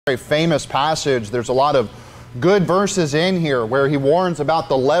very famous passage. There's a lot of good verses in here where he warns about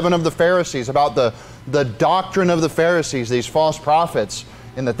the leaven of the Pharisees, about the doctrine of the Pharisees, these false prophets,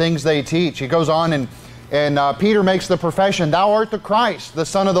 and the things they teach. He goes on and Peter makes the profession, "Thou art the Christ, the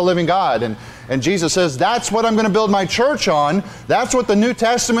Son of the living God." And Jesus says, that's what I'm going to build my church on. That's what the New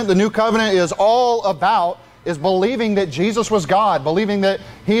Testament, the New Covenant is all about, is believing that Jesus was God, believing that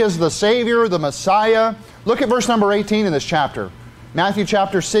He is the Savior, the Messiah. Look at verse number 18 in this chapter. Matthew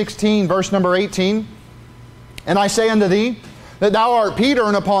chapter 16, verse number 18. "And I say unto thee, that thou art Peter,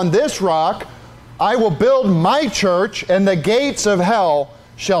 and upon this rock I will build my church, and the gates of hell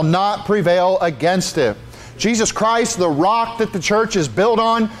shall not prevail against it." Jesus Christ, the rock that the church is built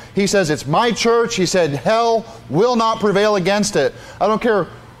on, He says, it's my church. He said, hell will not prevail against it. I don't care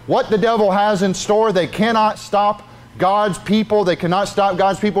what the devil has in store. They cannot stop God's people. They cannot stop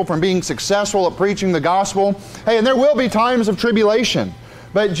God's people from being successful at preaching the gospel. Hey, and there will be times of tribulation.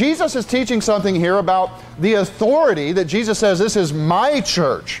 But Jesus is teaching something here about the authority that Jesus says, this is my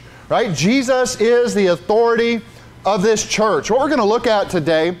church, right? Jesus is the authority of this church. What we're going to look at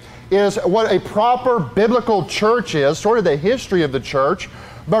today is what a proper biblical church is, sort of the history of the church.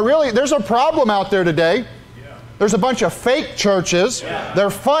 But really, there's a problem out there today. There's a bunch of fake churches. Yeah. They're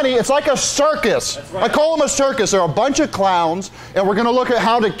funny. It's like a circus. Right. I call them a circus. They're a bunch of clowns, and we're going to look at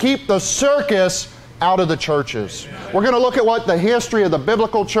how to keep the circus out of the churches. Amen. We're going to look at what the history of the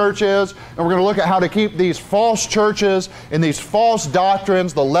biblical church is, and we're going to look at how to keep these false churches and these false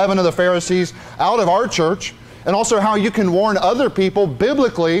doctrines, the leaven of the Pharisees, out of our church, and also how you can warn other people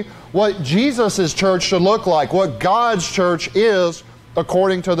biblically what Jesus' church should look like, what God's church is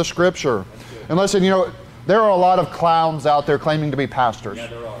according to the Scripture. And listen, there are a lot of clowns out there claiming to be pastors. Yeah,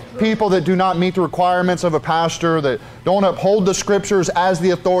 there are. People that do not meet the requirements of a pastor, that don't uphold the Scriptures as the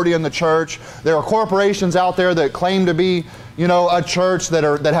authority in the church. There are corporations out there that claim to be, a church that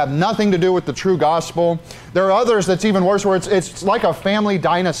have nothing to do with the true gospel. There are others that's even worse, where it's like a family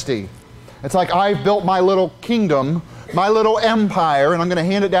dynasty. It's like, I've built my little kingdom, my little empire, and I'm going to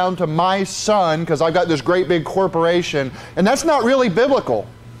hand it down to my son because I've got this great big corporation. And that's not really biblical.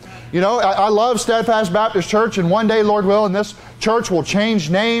 I love Steadfast Baptist Church, and one day, Lord will, and this church will change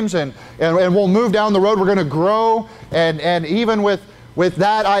names, and we'll move down the road. We're going to grow, and even with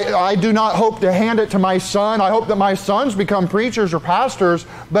that, I do not hope to hand it to my son. I hope that my sons become preachers or pastors,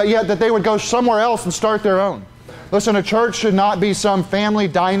 but yet that they would go somewhere else and start their own. Listen, a church should not be some family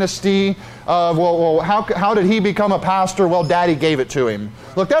dynasty of, how did he become a pastor? Well, Daddy gave it to him.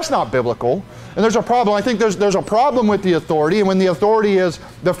 Look, that's not biblical. And there's a problem. I think there's a problem with the authority. And when the authority is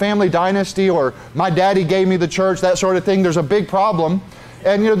the family dynasty or my daddy gave me the church, that sort of thing, there's a big problem.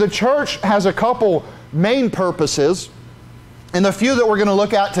 And the church has a couple main purposes. And the few that we're going to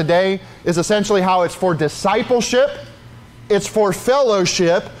look at today is essentially how it's for discipleship, it's for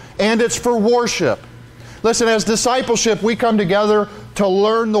fellowship, and it's for worship. Listen, as discipleship, we come together to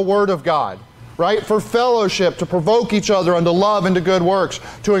learn the Word of God, right? For fellowship, to provoke each other unto love and to good works,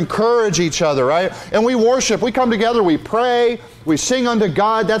 to encourage each other, right? And we worship. We come together, we pray, we sing unto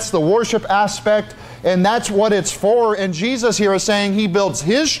God. That's the worship aspect, and that's what it's for. And Jesus here is saying He builds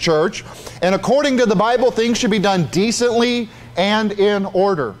His church, and according to the Bible, things should be done decently and in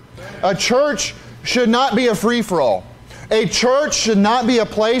order. A church should not be a free-for-all. A church should not be a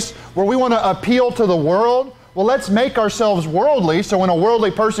place where we want to appeal to the world. Well, let's make ourselves worldly so when a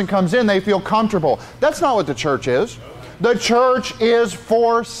worldly person comes in, they feel comfortable. That's not what the church is. The church is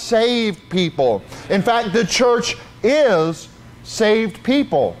for saved people. In fact, the church is saved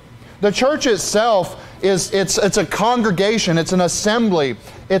people. The church itself it's a congregation, it's an assembly.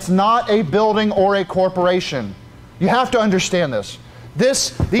 It's not a building or a corporation. You have to understand this.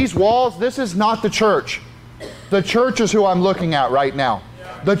 These walls, this is not the church. The church is who I'm looking at right now.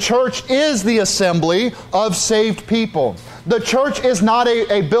 The church is the assembly of saved people. The church is not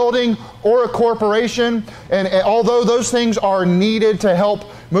a building or a corporation, and although those things are needed to help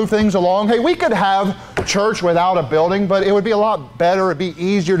move things along, hey, we could have church without a building, but it would be a lot better. It'd be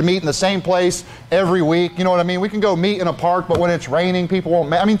easier to meet in the same place every week. You know what I mean? We can go meet in a park, but when it's raining, people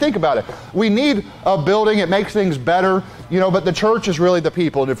won't. Think about it. We need a building. It makes things better, but the church is really the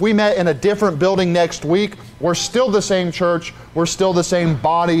people. And if we met in a different building next week, we're still the same church. We're still the same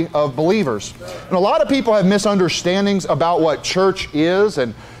body of believers. And a lot of people have misunderstandings about what church is,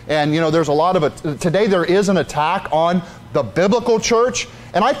 and there's a lot of it. Today there is an attack on the biblical church,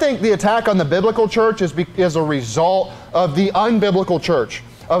 and I think the attack on the biblical church is a result of the unbiblical church,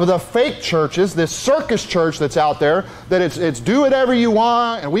 of the fake churches, this circus church that's out there, that it's do whatever you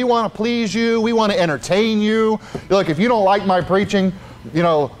want, and we want to please you, we want to entertain you. Look, if you don't like my preaching,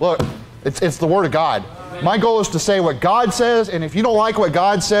 look, it's the Word of God. My goal is to say what God says, and if you don't like what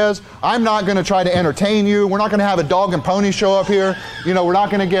God says, I'm not going to try to entertain you. We're not going to have a dog and pony show up here. You know, we're not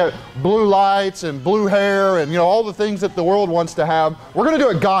going to get blue lights and blue hair and, you know, all the things that the world wants to have. We're going to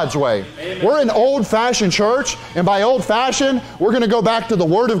do it God's way. Amen. We're an old-fashioned church, and by old-fashioned, we're going to go back to the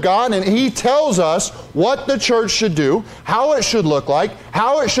Word of God, and He tells us what the church should do, how it should look like,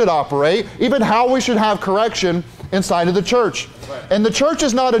 how it should operate, even how we should have correction inside of the church. Right. And the church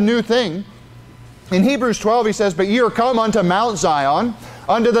is not a new thing. In Hebrews 12, he says, "But ye are come unto Mount Zion,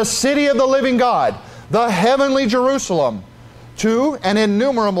 unto the city of the living God, the heavenly Jerusalem, to an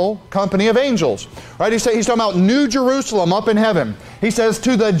innumerable company of angels." Right? He's talking about New Jerusalem up in heaven. He says,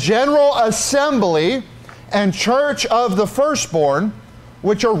 "To the general assembly and church of the firstborn,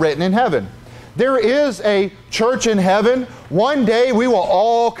 which are written in heaven." There is a church in heaven. One day we will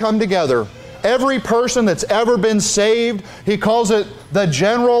all come together. Every person that's ever been saved, he calls it the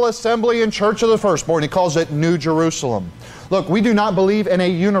General Assembly and Church of the Firstborn. He calls it New Jerusalem. Look, we do not believe in a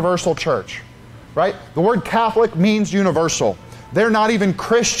universal church, right? The word Catholic means universal. They're not even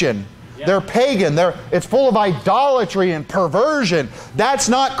Christian. Yeah. They're pagan. It's full of idolatry and perversion. That's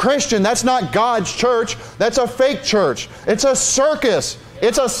not Christian. That's not God's church. That's a fake church. It's a circus.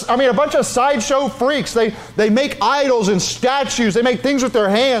 It's a bunch of sideshow freaks. They make idols and statues. They make things with their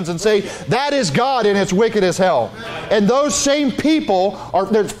hands and say, that is God, and it's wicked as hell. And those same people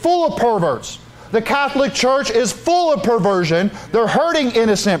they're full of perverts. The Catholic Church is full of perversion. They're hurting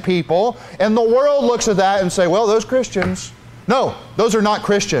innocent people. And the world looks at that and say, well, those Christians. No, those are not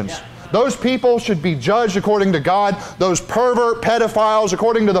Christians. Those people should be judged according to God. Those pervert pedophiles,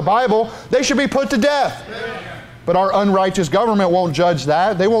 according to the Bible, they should be put to death. But our unrighteous government won't judge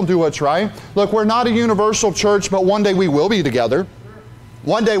that. They won't do what's right. Look, we're not a universal church, but one day we will be together.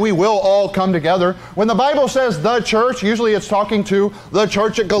 One day we will all come together. When the Bible says the church, usually it's talking to the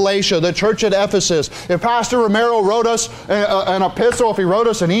church at Galatia, the church at Ephesus. If Pastor Romero wrote us an epistle, if he wrote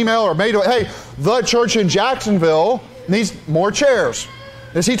us an email or made, hey, the church in Jacksonville needs more chairs.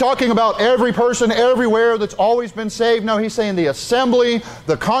 Is he talking about every person everywhere that's always been saved? No, he's saying the assembly,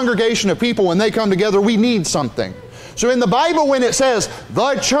 the congregation of people, when they come together, we need something. So in the Bible, when it says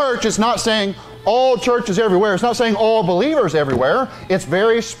the church, it's not saying all churches everywhere. It's not saying all believers everywhere. It's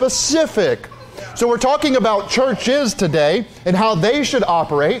very specific. So we're talking about churches today and how they should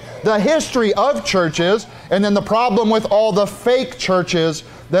operate, the history of churches, and then the problem with all the fake churches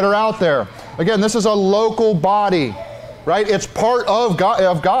that are out there. Again, this is a local body. Right? It's part of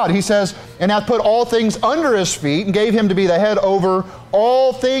God. He says, and hath put all things under His feet, and gave Him to be the head over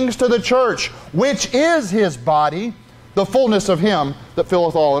all things to the church, which is His body, the fullness of Him that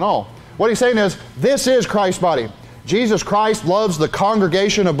filleth all in all. What he's saying is, this is Christ's body. Jesus Christ loves the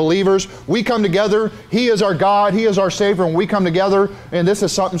congregation of believers. We come together. He is our God. He is our Savior. And we come together, and this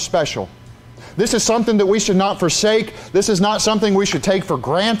is something special. This is something that we should not forsake. This is not something we should take for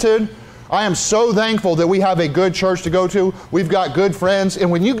granted. I am so thankful that we have a good church to go to. We've got good friends.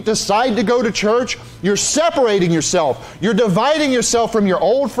 And when you decide to go to church, you're separating yourself. You're dividing yourself from your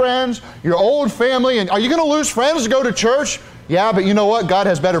old friends, your old family. And are you going to lose friends to go to church? Yeah, but you know what? God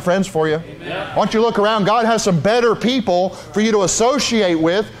has better friends for you. Amen. Why don't you look around? God has some better people for you to associate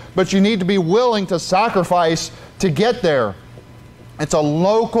with, but you need to be willing to sacrifice to get there. It's a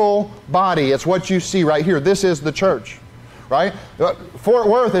local body. It's what you see right here. This is the church. Right? Fort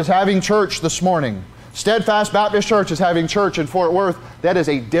Worth is having church this morning. Steadfast Baptist Church is having church in Fort Worth. That is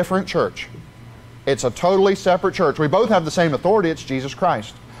a different church. It's a totally separate church. We both have the same authority. It's Jesus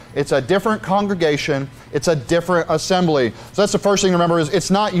Christ. It's a different congregation. It's a different assembly. So that's the first thing to remember, is it's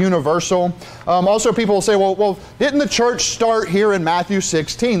not universal. Also, people will say, well, didn't the church start here in Matthew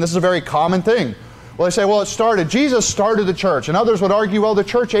 16? This is a very common thing. Well, they say, well, Jesus started the church. And others would argue, well, the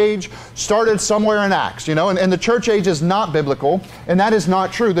church age started somewhere in Acts, you know, and the church age is not biblical, and that is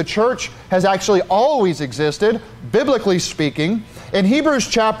not true. The church has actually always existed, biblically speaking. In Hebrews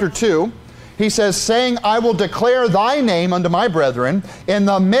chapter 2, he says, saying, I will declare thy name unto my brethren. In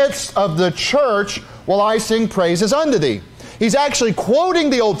the midst of the church will I sing praises unto thee. He's actually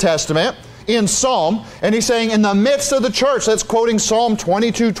quoting the Old Testament in Psalm, and he's saying in the midst of the church. That's quoting Psalm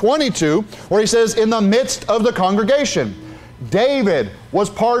 22:22, where he says in the midst of the congregation. David was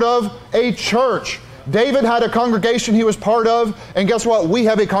part of a church. David had a congregation he was part of, and guess what? We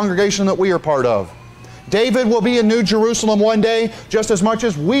have a congregation that we are part of. David will be in New Jerusalem one day, just as much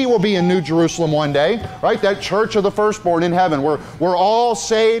as we will be in New Jerusalem one day, right? That church of the firstborn in heaven. We're all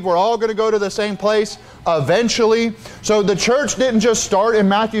saved. We're all going to go to the same place eventually. So the church didn't just start in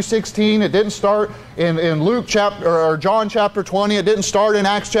Matthew 16. It didn't start in Luke chapter or John chapter 20. It didn't start in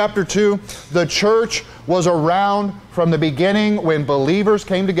Acts chapter 2. The church was around from the beginning when believers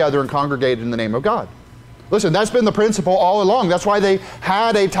came together and congregated in the name of God. Listen, that's been the principle all along. That's why they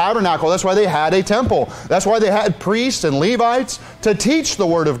had a tabernacle. That's why they had a temple. That's why they had priests and Levites to teach the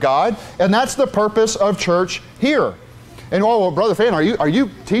Word of God. And that's the purpose of church here. And well, Brother Fannin, are you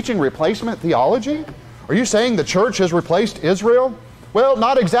teaching replacement theology? Are you saying the church has replaced Israel? Well,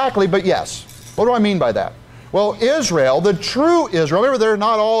 not exactly, but yes. What do I mean by that? Well, Israel, the true Israel, remember they're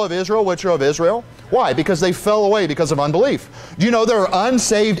not all of Israel which are of Israel. Why? Because they fell away because of unbelief. Do you know there are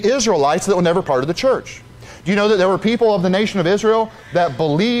unsaved Israelites that were never part of the church? Do you know that there were people of the nation of Israel that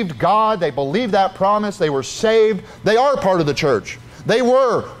believed God, they believed that promise, they were saved, they are part of the church. They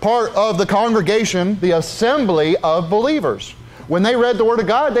were part of the congregation, the assembly of believers. When they read the Word of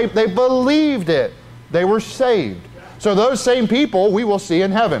God, they believed it. They were saved. So those same people we will see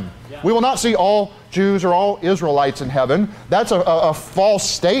in heaven. Yeah. We will not see all Jews or all Israelites in heaven. That's a false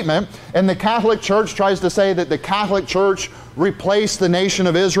statement. And the Catholic Church tries to say that the Catholic Church replaced the nation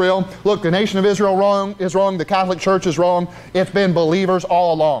of Israel. Look, the nation of Israel is wrong. The Catholic Church is wrong. It's been believers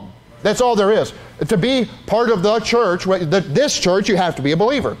all along. That's all there is. To be part of the church, this church, you have to be a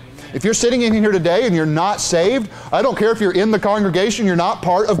believer. If you're sitting in here today and you're not saved, I don't care if you're in the congregation, you're not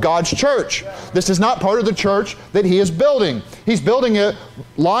part of God's church. This is not part of the church that He is building. He's building it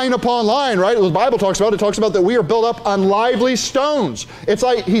line upon line, right? The Bible talks about that we are built up on lively stones. It's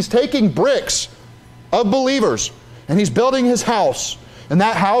like He's taking bricks of believers and He's building His house. And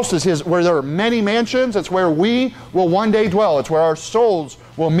that house is where there are many mansions. It's where we will one day dwell. It's where our souls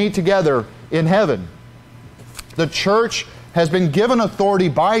will meet together in heaven. The church has been given authority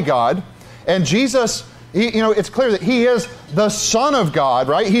by God, and Jesus, it's clear that He is the Son of God,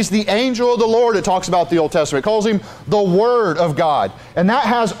 right? He's the angel of the Lord, it talks about the Old Testament. It calls Him the Word of God, and that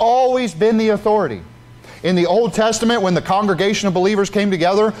has always been the authority. In the Old Testament, when the congregation of believers came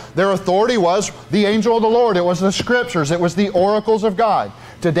together, their authority was the angel of the Lord. It was the Scriptures. It was the oracles of God.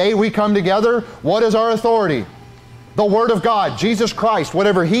 Today we come together. What is our authority? The Word of God, Jesus Christ.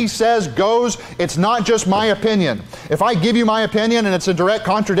 Whatever He says goes. It's not just my opinion. If I give you my opinion and it's a direct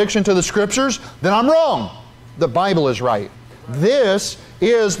contradiction to the Scriptures, then I'm wrong. The Bible is right. This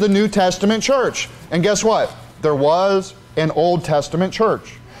is the New Testament church. And guess what? There was an Old Testament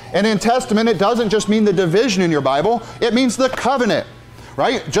church. And in Testament, it doesn't just mean the division in your Bible. It means the covenant,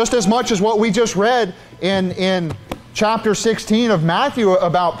 right? Just as much as what we just read in chapter 16 of Matthew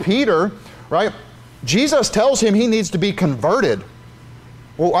about Peter, right? Jesus tells him he needs to be converted.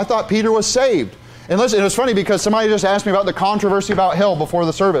 Well, I thought Peter was saved. And listen, it was funny because somebody just asked me about the controversy about hell before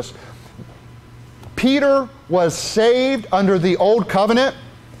the service. Peter was saved under the old covenant,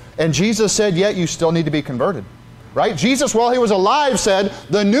 and Jesus said, yet you still need to be converted. Right? Jesus, while He was alive, said,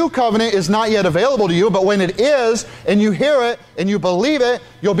 the new covenant is not yet available to you, but when it is, and you hear it, and you believe it,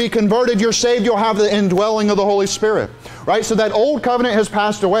 you'll be converted, you're saved, you'll have the indwelling of the Holy Spirit. Right? So that old covenant has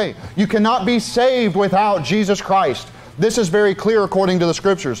passed away. You cannot be saved without Jesus Christ. This is very clear according to the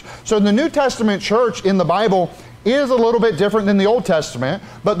Scriptures. So the New Testament church in the Bible is a little bit different than the Old Testament,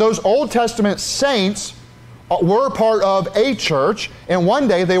 but those Old Testament saints were part of a church, and one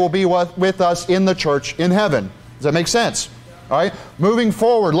day they will be with us in the church in heaven. Does that make sense? All right. Moving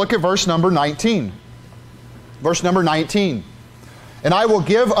forward, look at verse number 19. Verse number 19. And I will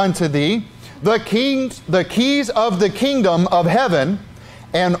give unto thee the keys of the kingdom of heaven,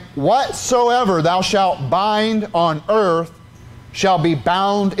 and whatsoever thou shalt bind on earth shall be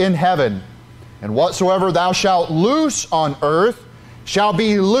bound in heaven, and whatsoever thou shalt loose on earth shall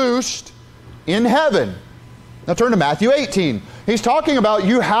be loosed in heaven. Now turn to Matthew 18. He's talking about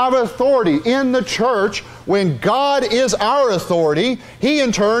you have authority in the church. When God is our authority, He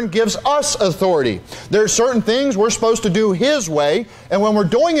in turn gives us authority. There are certain things we're supposed to do His way, and when we're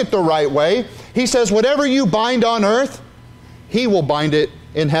doing it the right way, He says whatever you bind on earth, He will bind it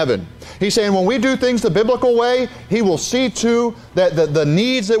in heaven. He's saying when we do things the biblical way, He will see to that the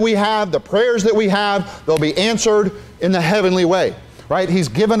needs that we have, the prayers that we have, they'll be answered in the heavenly way. Right? He's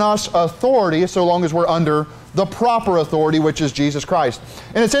given us authority so long as we're under the proper authority, which is Jesus Christ.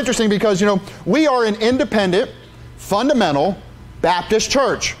 And it's interesting because, we are an independent, fundamental Baptist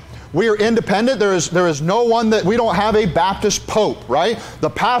church. We are independent. There is no one that, we don't have a Baptist pope, right? The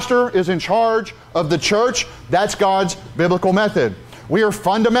pastor is in charge of the church. That's God's biblical method. We are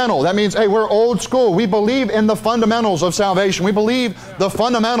fundamental. That means, hey, we're old school. We believe in the fundamentals of salvation. We believe the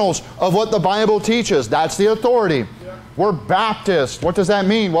fundamentals of what the Bible teaches. That's the authority. We're Baptist. What does that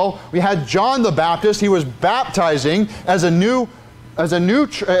mean? Well, we had John the Baptist. He was baptizing as a New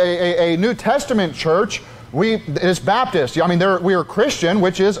Testament church It's Baptist. I mean, we are Christian,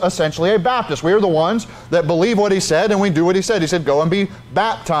 which is essentially a Baptist. We are the ones that believe what he said and we do what he said. He said, go and be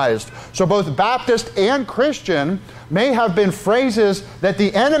baptized. So both Baptist and Christian may have been phrases that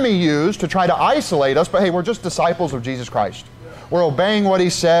the enemy used to try to isolate us, but hey, we're just disciples of Jesus Christ. We're obeying what he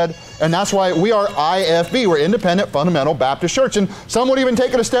said, and that's why we are IFB. We're Independent Fundamental Baptist Church. And some would even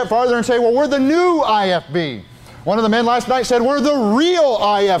take it a step farther and say, well, we're the new IFB. One of the men last night said, we're the real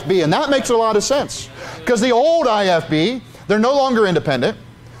IFB, and that makes a lot of sense. Because the old IFB, they're no longer independent.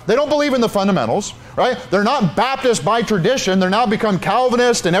 They don't believe in the fundamentals, right? They're not Baptist by tradition. They're now become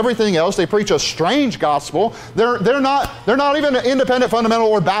Calvinist and everything else. They preach a strange gospel. They're not even an independent fundamental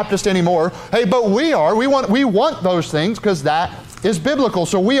or Baptist anymore. Hey, but we are. We want those things because that is biblical.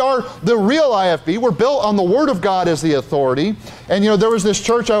 So we are the real IFB. We're built on the Word of God as the authority. And there was this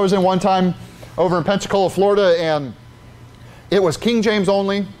church I was in one time over in Pensacola, Florida, and it was King James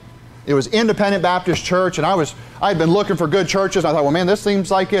only. It was Independent Baptist Church, and I'd been looking for good churches. I thought, well, man, this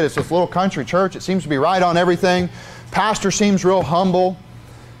seems like it. It's this little country church. It seems to be right on everything. Pastor seems real humble.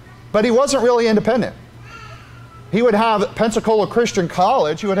 But he wasn't really independent. He would have Pensacola Christian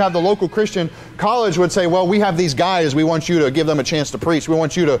College. He would have the local Christian college would say, well, we have these guys. We want you to give them a chance to preach. We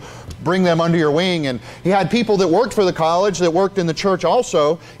want you to bring them under your wing. And he had people that worked for the college that worked in the church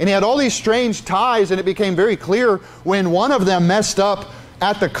also. And he had all these strange ties, and it became very clear when one of them messed up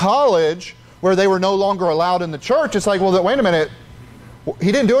at the college where they were no longer allowed in the church. It's like, well, wait a minute.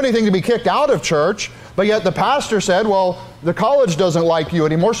 He didn't do anything to be kicked out of church, but yet the pastor said, well, the college doesn't like you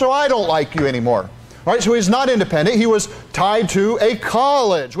anymore, so I don't like you anymore. Right? So he's not independent. He was tied to a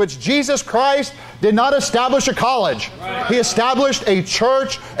college, which Jesus Christ did not establish a college. Right. He established a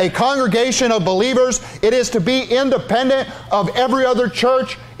church, a congregation of believers. It is to be independent of every other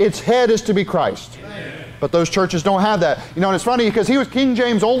church. Its head is to be Christ. Amen. But those churches don't have that. And it's funny because he was King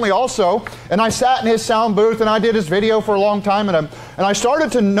James only also, and I sat in his sound booth and I did his video for a long time, and I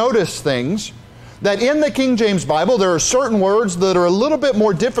started to notice things that in the King James Bible, there are certain words that are a little bit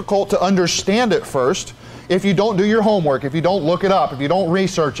more difficult to understand at first if you don't do your homework, if you don't look it up, if you don't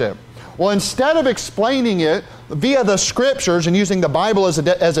research it. Well, instead of explaining it via the Scriptures and using the Bible as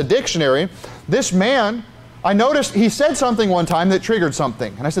a dictionary, this man, I noticed he said something one time that triggered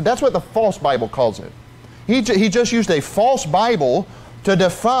something. And I said, that's what the false Bible calls it. He just used a false Bible to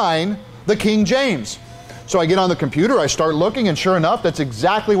define the King James. So I get on the computer, I start looking, and sure enough, that's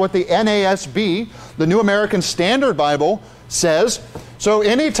exactly what the NASB, the New American Standard Bible, says. So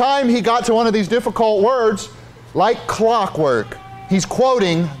anytime he got to one of these difficult words, like clockwork, he's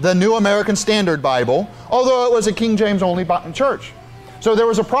quoting the New American Standard Bible, although it was a King James only church. So there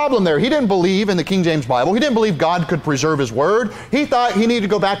was a problem there. He didn't believe in the King James Bible. He didn't believe God could preserve His Word. He thought he needed to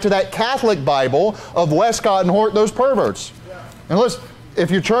go back to that Catholic Bible of Westcott and Hort, those perverts. And listen, if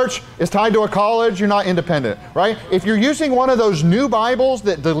your church is tied to a college, you're not independent, right? If you're using one of those new Bibles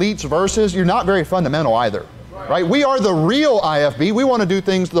that deletes verses, you're not very fundamental either, right? We are the real IFB. We want to do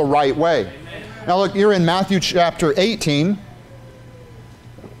things the right way. Now look, you're in Matthew chapter 18.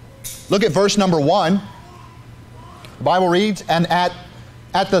 Look at verse number 1. The Bible reads, and at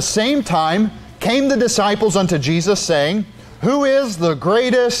the same time came the disciples unto Jesus, saying, who is the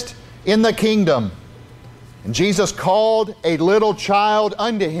greatest in the kingdom? And Jesus called a little child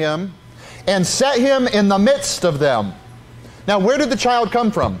unto him and set him in the midst of them. Now, where did the child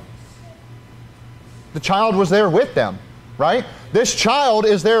come from? The child was there with them, right? This child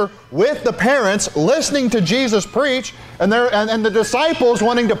is there with the parents listening to Jesus preach, and the disciples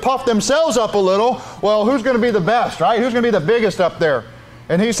wanting to puff themselves up a little. Well, who's going to be the best, right? Who's going to be the biggest up there?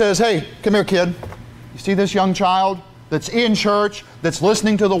 And he says, hey, come here, kid. You see this young child that's in church, that's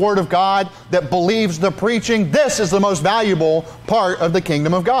listening to the Word of God, that believes the preaching? This is the most valuable part of the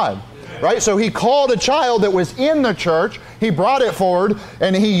kingdom of God. Right? So he called a child that was in the church, he brought it forward,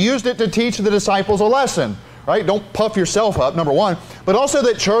 and he used it to teach the disciples a lesson. Right? Don't puff yourself up, number one. But also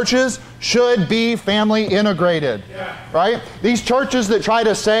that churches should be family integrated. Right? These churches that try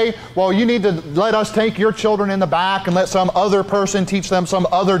to say, well, you need to let us take your children in the back and let some other person teach them some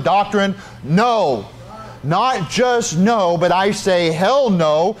other doctrine. No. Not just no, but I say hell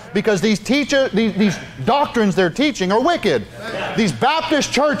no, because these doctrines they're teaching are wicked. These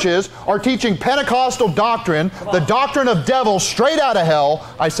Baptist churches are teaching Pentecostal doctrine, the doctrine of devils straight out of hell.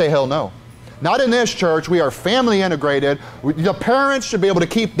 I say hell no. Not in this church. We are family integrated. The parents should be able to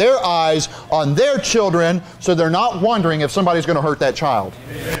keep their eyes on their children so they're not wondering if somebody's going to hurt that child.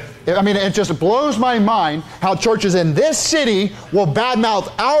 I mean, it just blows my mind how churches in this city will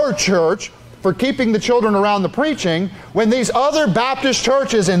badmouth our church for keeping the children around the preaching, when these other Baptist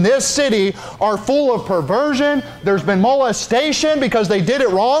churches in this city are full of perversion. There's been molestation because they did it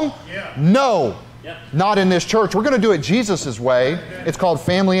wrong. No. Not in this church. We're going to do it Jesus' way. It's called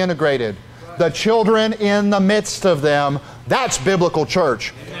family integrated. The children in the midst of them, that's biblical church.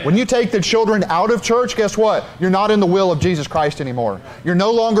 When you take the children out of church, guess what? You're not in the will of Jesus Christ anymore. You're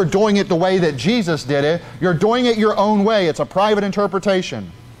no longer doing it the way that Jesus did it. You're doing it your own way. It's a private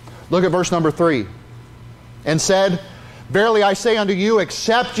interpretation. Look at verse number 3. And said, Verily I say unto you,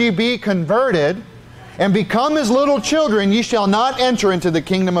 except ye be converted and become as little children, ye shall not enter into the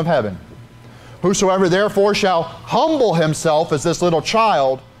kingdom of heaven. Whosoever therefore shall humble himself as this little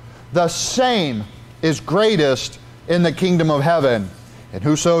child, the same is greatest in the kingdom of heaven. And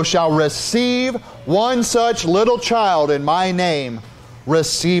whoso shall receive one such little child in my name,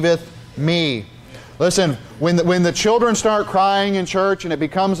 receiveth me. Listen, when the children start crying in church and it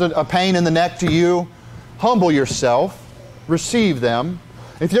becomes a pain in the neck to you, humble yourself, receive them.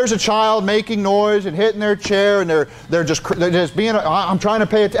 If there's a child making noise and hitting their chair and they're just being, I'm trying to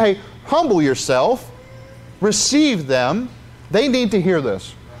pay attention. Hey, humble yourself, receive them. They need to hear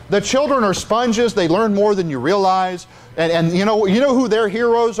this. The children are sponges. They learn more than you realize. And you know who their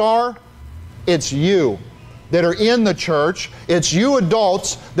heroes are? It's you that are in the church. It's you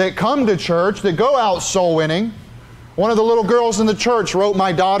adults that come to church, that go out soul winning. One of the little girls in the church wrote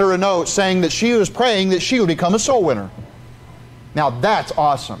my daughter a note saying that she was praying that she would become a soul winner. Now that's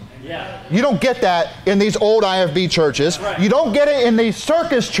awesome. Yeah. You don't get that in these old IFB churches. Right. You don't get it in these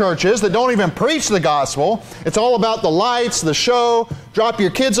circus churches that don't even preach the gospel. It's all about the lights, the show. Drop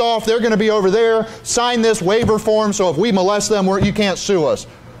your kids off. They're going to be over there. Sign this waiver form so if we molest them, you can't sue us.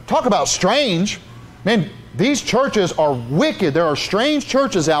 Talk about strange. Man, these churches are wicked. There are strange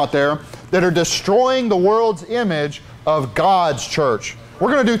churches out there that are destroying the world's image of God's church.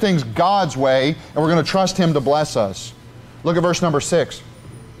 We're going to do things God's way, and we're going to trust Him to bless us. Look at verse number 6.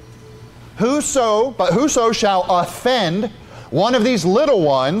 Whoso shall offend one of these little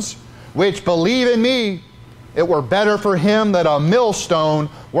ones, which believe in me, it were better for him that a millstone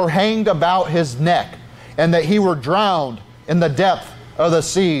were hanged about his neck, and that he were drowned in the depth of the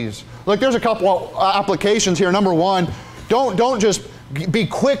seas. Look, there's a couple applications here. Number one, don't just be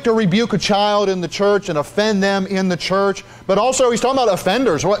quick to rebuke a child in the church and offend them in the church. But also, he's talking about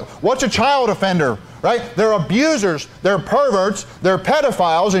offenders. What's a child offender? Right? They're abusers, they're perverts, they're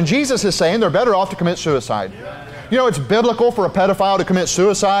pedophiles, and Jesus is saying they're better off to commit suicide. You know, it's biblical for a pedophile to commit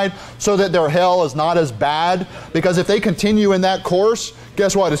suicide so that their hell is not as bad, because if they continue in that course,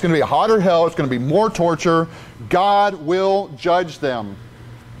 guess what? It's going to be a hotter hell, it's going to be more torture. God will judge them.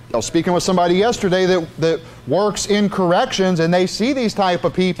 I was speaking with somebody yesterday that works in corrections, and they see these type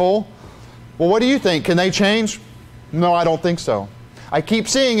of people. Well, what do you think? Can they change? No, I don't think so. I keep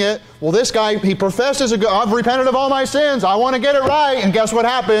seeing it. Well, this guy, he professes, I've repented of all my sins. I want to get it right. And guess what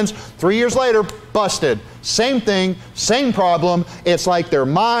happens? 3 years later, busted. Same thing, same problem. It's like their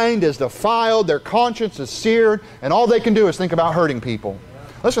mind is defiled, their conscience is seared, and all they can do is think about hurting people.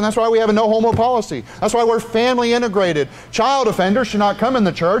 Listen, that's why we have a no homo policy. That's why we're family integrated. Child offenders should not come in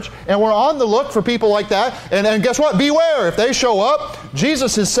the church, and we're on the look for people like that. And guess what? Beware. If they show up,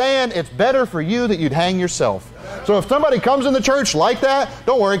 Jesus is saying it's better for you that you'd hang yourself. So if somebody comes in the church like that,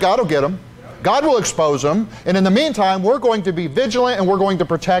 don't worry, God will get them. God will expose them. And in the meantime, we're going to be vigilant and we're going to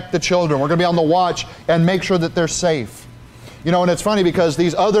protect the children. We're going to be on the watch and make sure that they're safe. You know, and it's funny because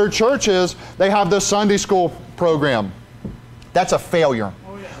these other churches, they have the Sunday school program. That's a failure.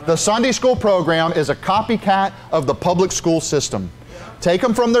 The Sunday school program is a copycat of the public school system. Take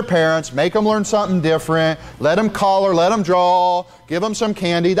them from their parents, make them learn something different, let them color, let them draw, give them some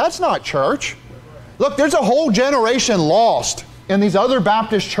candy. That's not church. Look, there's a whole generation lost in these other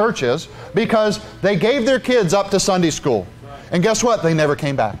Baptist churches because they gave their kids up to Sunday school. And guess what? They never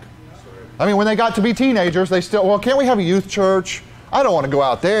came back. I mean, when they got to be teenagers, they still, well, can't we have a youth church? I don't want to go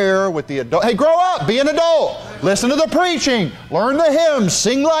out there with the adult. Hey, grow up, be an adult. Listen to the preaching, learn the hymns,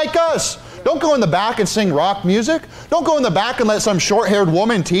 sing like us. Don't go in the back and sing rock music. Don't go in the back and let some short-haired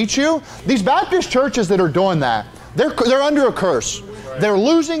woman teach you. These Baptist churches that are doing that, they're under a curse. They're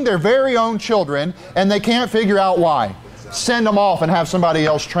losing their very own children, and they can't figure out why. Send them off and have somebody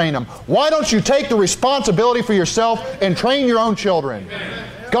else train them. Why don't you take the responsibility for yourself and train your own children?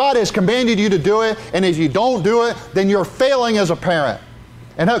 God has commanded you to do it, and if you don't do it, then you're failing as a parent.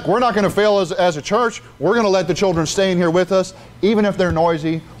 And look, we're not going to fail as a church. We're going to let the children stay in here with us, even if they're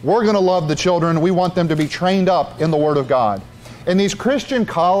noisy. We're going to love the children. We want them to be trained up in the Word of God. And these Christian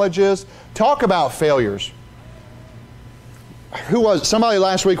colleges, talk about failures. Somebody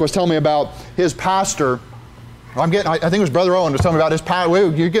last week was telling me about his pastor. I think it was Brother Owen was telling me about his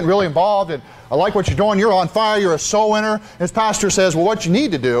pastor. You're getting really involved, and I like what you're doing. You're on fire. You're a soul winner. His pastor says, well, what you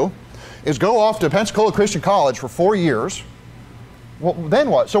need to do is go off to Pensacola Christian College for 4 years, Well, then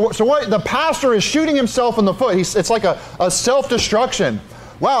what? So what? The pastor is shooting himself in the foot. It's like a self-destruction.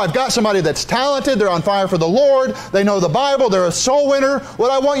 Wow, I've got somebody that's talented. They're on fire for the Lord. They know the Bible. They're a soul winner. What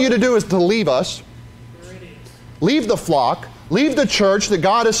I want you to do is to leave us. Leave the flock. Leave the church that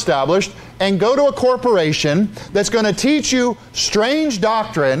God established and go to a corporation that's going to teach you strange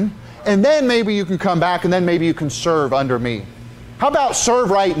doctrine, and then maybe you can come back and then maybe you can serve under me. How about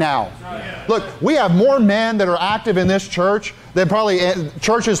serve right now? Look, we have more men that are active in this church than probably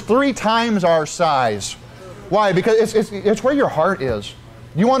churches 3 times our size. Why? Because it's where your heart is.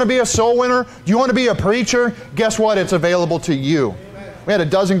 You want to be a soul winner? Do you want to be a preacher? Guess what? It's available to you. We had a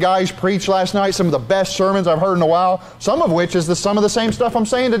dozen guys preach last night, some of the best sermons I've heard in a while, some of which is some of the same stuff I'm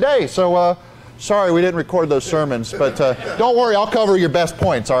saying today. So, sorry we didn't record those sermons, but don't worry, I'll cover your best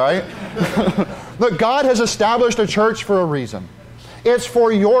points, all right? Look, God has established a church for a reason. It's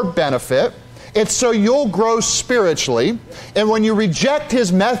for your benefit. It's so you'll grow spiritually. And when you reject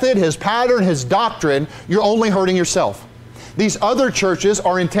His method, His pattern, His doctrine, you're only hurting yourself. These other churches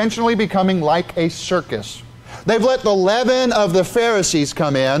are intentionally becoming like a circus. They've let the leaven of the Pharisees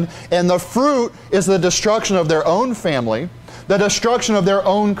come in, and the fruit is the destruction of their own family, the destruction of their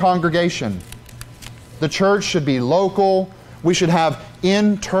own congregation. The church should be local. We should have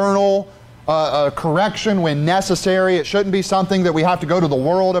internal correction when necessary. It shouldn't be something that we have to go to the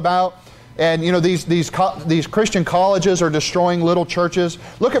world about. And you know, these Christian colleges are destroying little churches.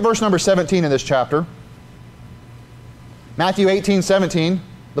 Look at verse number 17 in this chapter. Matthew 18:17,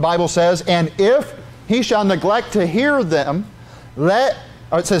 the Bible says, "And if he shall neglect to hear them, it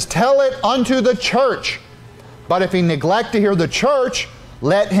says, tell it unto the church. But if he neglect to hear the church,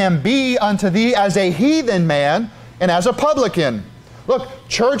 let him be unto thee as a heathen man and as a publican." Look,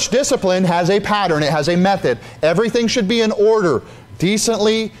 church discipline has a pattern. It has a method. Everything should be in order,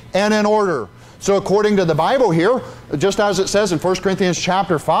 decently and in order. So according to the Bible here, just as it says in 1 Corinthians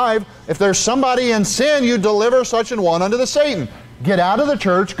chapter 5, if there's somebody in sin, you deliver such an one unto the Satan. Get out of the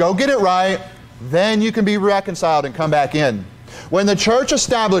church, go get it right, then you can be reconciled and come back in. When the church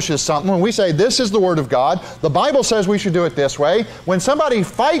establishes something, when we say this is the Word of God, the Bible says we should do it this way. When somebody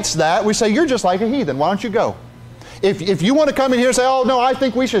fights that, we say, you're just like a heathen. Why don't you go? If you want to come in here and say, oh, no, I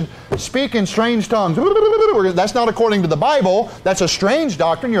think we should speak in strange tongues. That's not according to the Bible. That's a strange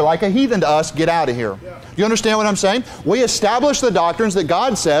doctrine. You're like a heathen to us. Get out of here. Yeah. You understand what I'm saying? We establish the doctrines that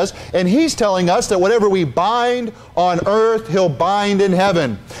God says, and He's telling us that whatever we bind on earth, He'll bind in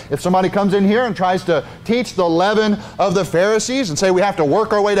heaven. If somebody comes in here and tries to teach the leaven of the Pharisees and say we have to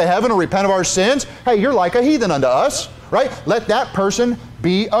work our way to heaven or repent of our sins, hey, you're like a heathen unto us, right? Let that person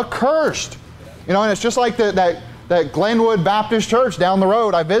be accursed. You know, and it's just like that Glenwood Baptist Church down the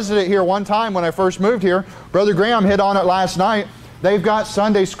road. I visited it here one time when I first moved here. Brother Graham hit on it last night. They've got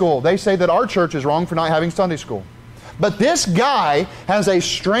Sunday school. They say that our church is wrong for not having Sunday school. But this guy has a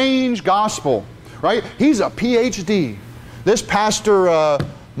strange gospel, right? He's a PhD. This pastor,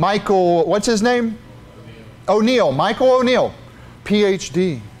 Michael, what's his name? O'Neill. Michael O'Neill.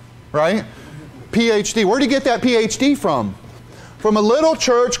 PhD, right? PhD. Where did he get that PhD from? From a little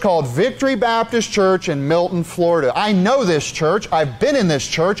church called Victory Baptist Church in Milton, Florida. I know this church. I've been in this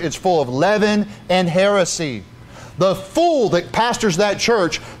church. It's full of leaven and heresy. The fool that pastors that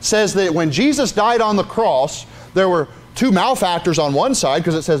church says that when Jesus died on the cross, there were 2 malefactors on one side,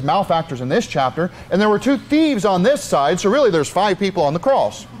 because it says malefactors in this chapter, and there were 2 thieves on this side, so really there's 5 people on the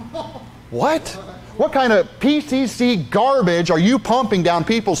cross. What? What kind of PCC garbage are you pumping down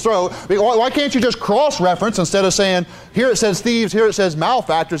people's throat? Why can't you just cross-reference instead of saying, here it says thieves, here it says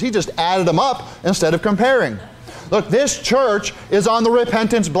malefactors? He just added them up instead of comparing. Look, this church is on the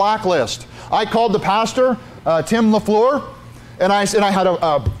repentance blacklist. I called the pastor, Tim LaFleur, and I had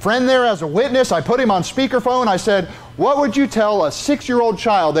a friend there as a witness. I put him on speakerphone. I said, what would you tell a 6-year-old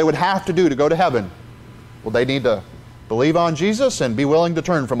child they would have to do to go to heaven? Well, they need to believe on Jesus and be willing to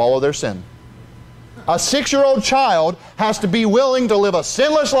turn from all of their sin. A 6-year-old child has to be willing to live a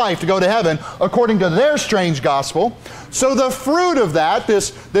sinless life to go to heaven according to their strange gospel. So the fruit of that,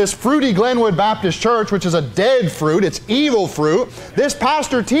 this fruity Glenwood Baptist Church, which is a dead fruit, it's evil fruit, this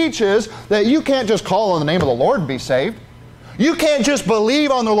pastor teaches that you can't just call on the name of the Lord and be saved. You can't just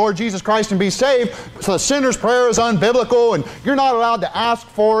believe on the Lord Jesus Christ and be saved. So the sinner's prayer is unbiblical and you're not allowed to ask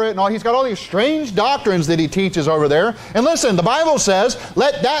for it. And all. He's got all these strange doctrines that he teaches over there. And listen, the Bible says,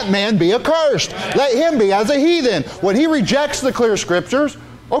 let that man be accursed. Let him be as a heathen. When he rejects the clear scriptures,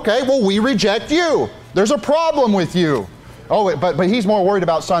 okay, well, we reject you. There's a problem with you. Oh, but he's more worried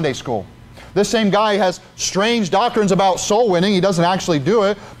about Sunday school. This same guy has strange doctrines about soul winning. He doesn't actually do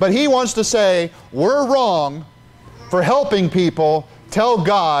it. But he wants to say, we're wrong for helping people tell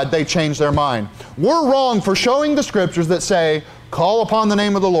God they change their mind. We're wrong for showing the scriptures that say Call upon the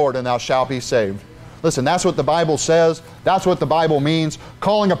name of the Lord and thou shalt be saved. Listen, that's what the Bible says. That's what the Bible means.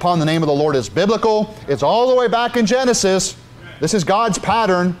 Calling upon the name of the Lord is biblical. It's all the way back in Genesis. This is God's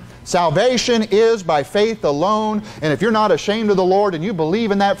pattern. Salvation is by faith alone. And if you're not ashamed of the Lord and you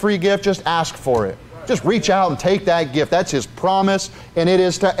believe in that free gift, just ask for it. Just reach out and take that gift. That's His promise, and it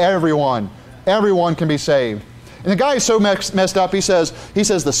is to everyone. Everyone can be saved. And the guy is so messed up, he says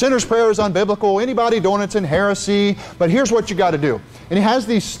the sinner's prayer is unbiblical. Anybody doing it's in heresy. But here's what you got to do. And he has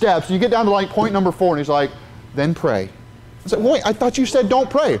these steps. And you get down to like point number 4, and he's like, then pray. I said, wait, I thought you said don't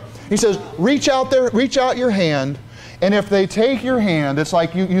pray. He says, reach out your hand, and if they take your hand, it's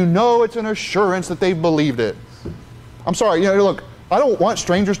like you know it's an assurance that they've believed it. I'm sorry, look, I don't want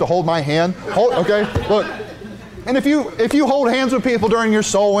strangers to hold my hand. Okay, look. And if you hold hands with people during your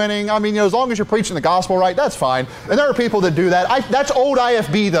soul winning, I mean, as long as you're preaching the gospel right, that's fine. And there are people that do that. That's old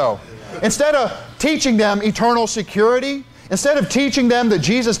IFB though. Instead of teaching them eternal security, instead of teaching them that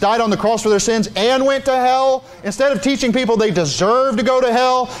Jesus died on the cross for their sins and went to hell, instead of teaching people they deserve to go to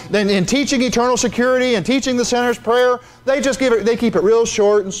hell, then in teaching eternal security and teaching the sinner's prayer, they keep it real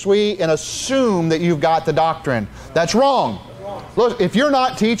short and sweet and assume that you've got the doctrine. That's wrong. Look, if you're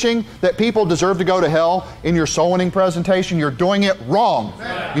not teaching that people deserve to go to hell in your soul winning presentation, you're doing it wrong.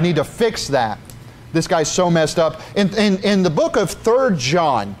 You need to fix that. This guy's so messed up. In the book of 3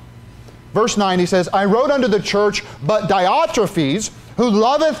 John, verse 9, he says, I wrote unto the church, but Diotrephes, who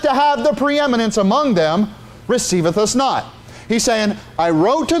loveth to have the preeminence among them, receiveth us not. He's saying, I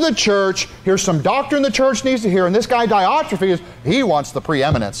wrote to the church, here's some doctrine the church needs to hear, and this guy Diotrephes, he wants the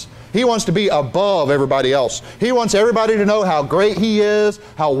preeminence. He wants to be above everybody else. He wants everybody to know how great he is,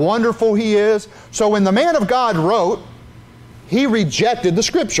 how wonderful he is. So when the man of God wrote, he rejected the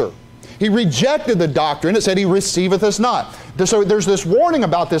Scripture. He rejected the doctrine. It said he receiveth us not. So there's this warning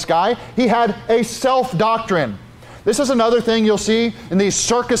about this guy. He had a self-doctrine. This is another thing you'll see in these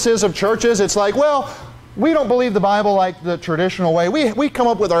circuses of churches. It's like, well, we don't believe the Bible like the traditional way. We come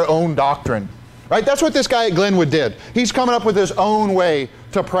up with our own doctrine. Right? That's what this guy at Glenwood did. He's coming up with his own way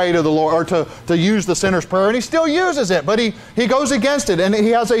to pray to the Lord, or to use the sinner's prayer, and he still uses it, but he goes against it, and he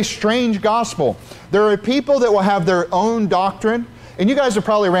has a strange gospel. There are people that will have their own doctrine, and you guys have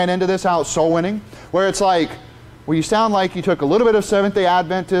probably ran into this out soul winning, where it's like, well, you sound like you took a little bit of Seventh-day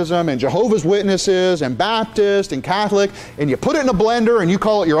Adventism and Jehovah's Witnesses and Baptist and Catholic, and you put it in a blender and you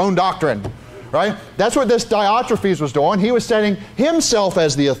call it your own doctrine. Right? That's what this Diotrephes was doing. He was setting himself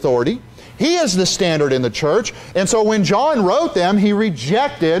as the authority. He is the standard in the church. And so when John wrote them, he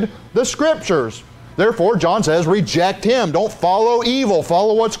rejected the Scriptures. Therefore, John says, reject him. Don't follow evil.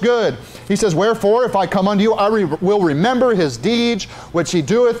 Follow what's good. He says, wherefore, if I come unto you, I will remember his deeds, which he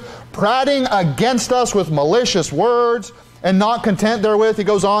doeth, prating against us with malicious words, and not content therewith. He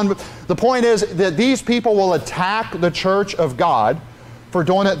goes on. The point is that these people will attack the church of God for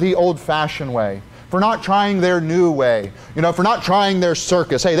doing it the old-fashioned way, for not trying their new way, for not trying their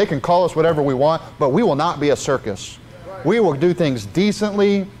circus. Hey, they can call us whatever we want, but we will not be a circus. We will do things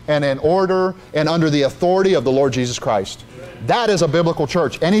decently and in order and under the authority of the Lord Jesus Christ. That is a biblical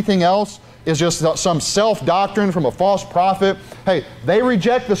church. Anything else is just some self-doctrine from a false prophet. Hey, they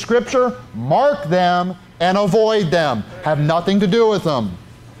reject the Scripture, mark them and avoid them. Have nothing to do with them.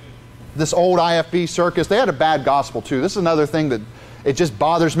 This old IFB circus, they had a bad gospel too. This is another thing that it just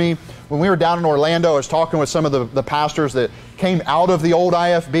bothers me. When we were down in Orlando, I was talking with some of the pastors that came out of the old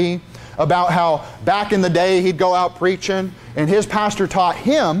IFB about how back in the day he'd go out preaching, and his pastor taught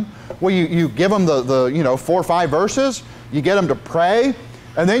him, well, you give him the 4 or 5 verses, you get him to pray,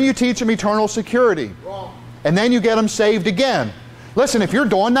 and then you teach him eternal security. And then you get him saved again. Listen, if you're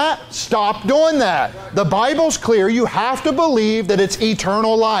doing that, stop doing that. The Bible's clear. You have to believe that it's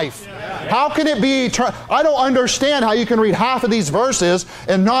eternal life. How can it be eternal? I don't understand how you can read half of these verses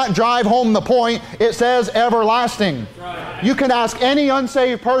and not drive home the point. It says everlasting. You can ask any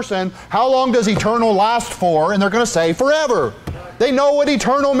unsaved person, how long does eternal last for? And they're going to say forever. They know what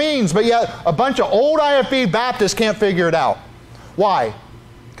eternal means, but yet a bunch of old IFB Baptists can't figure it out. Why?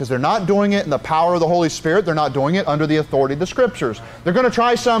 Because they're not doing it in the power of the Holy Spirit. They're not doing it under the authority of the Scriptures. They're going to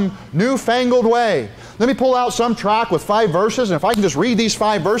try some newfangled way. Let me pull out some tract with 5 verses, and if I can just read these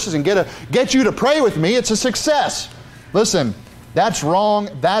 5 verses and get you to pray with me, it's a success. Listen, that's wrong.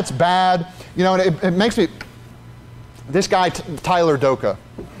 That's bad. And it makes me... This guy, Tyler Doka.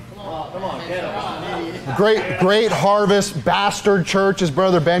 Come on. Great Harvest Bastard Church, as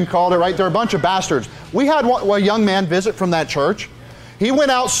Brother Ben called it, right? They're a bunch of bastards. We had a young man visit from that church. He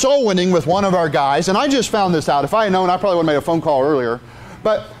went out soul winning with one of our guys, and I just found this out. If I had known, I probably would have made a phone call earlier.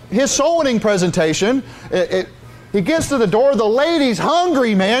 But his soul winning presentation, He gets to the door. The lady's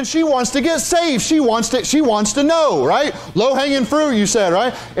hungry, man. She wants to get saved. She wants to know, right? Low-hanging fruit, you said,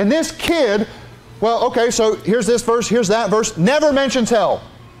 right? And this kid, well, okay, so here's this verse, here's that verse. Never mentions hell.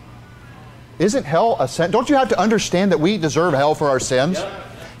 Isn't hell a sin? Don't you have to understand that we deserve hell for our sins? Yeah.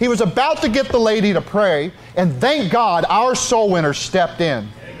 He was about to get the lady to pray, and thank God our soul winner stepped in.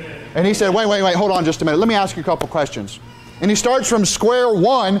 Amen. And he said, wait, hold on just a minute. Let me ask you a couple questions. And he starts from square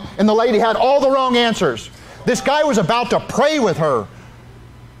one, and the lady had all the wrong answers. This guy was about to pray with her.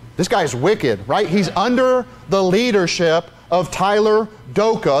 This guy's wicked, right? He's under the leadership of Tyler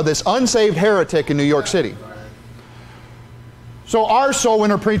Doka, this unsaved heretic in New York City. So our soul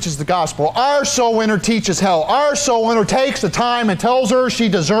winner preaches the gospel. Our soul winner teaches hell. Our soul winner takes the time and tells her she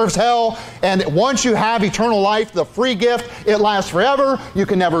deserves hell. And once you have eternal life, the free gift, it lasts forever. You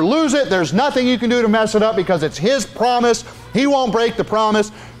can never lose it. There's nothing you can do to mess it up because it's His promise. He won't break the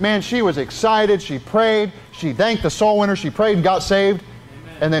promise. Man, she was excited. She prayed. She thanked the soul winner. She prayed and got saved.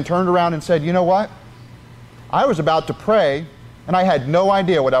 Amen. And then turned around and said, you know what? I was about to pray and I had no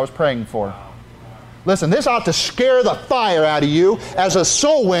idea what I was praying for. Listen, this ought to scare the fire out of you as a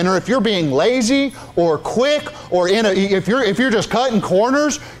soul winner. If you're being lazy or quick or if you're just cutting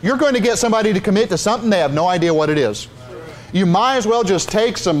corners, you're going to get somebody to commit to something they have no idea what it is. You might as well just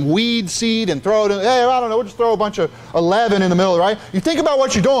take some weed seed and throw it in. Hey, I don't know, we'll just throw a bunch of 11 in the middle, right? You think about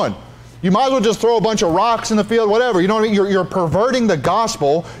what you're doing. You might as well just throw a bunch of rocks in the field, whatever. You know what I mean? You're perverting the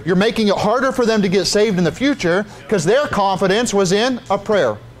gospel. You're making it harder for them to get saved in the future because their confidence was in a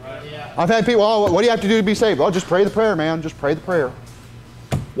prayer. I've had people, oh, what do you have to do to be saved? Oh, just pray the prayer, man. Just pray the prayer.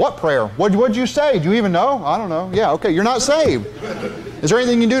 What prayer? What'd you say? Do you even know? I don't know. Yeah, okay, you're not saved. Is there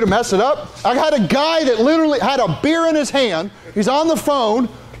anything you can do to mess it up? I had a guy that literally had a beer in his hand. He's on the phone.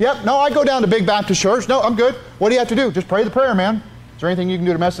 Yep, no, I go down to Big Baptist Church. No, I'm good. What do you have to do? Just pray the prayer, man. Is there anything you can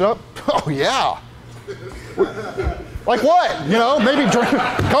do to mess it up? Oh, yeah. Like what? You know, maybe drink.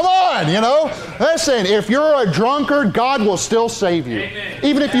 Come on, you know. Listen, if you're a drunkard, God will still save you. Amen.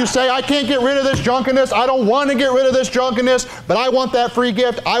 Even if you say, I can't get rid of this drunkenness, I don't want to get rid of this drunkenness, but I want that free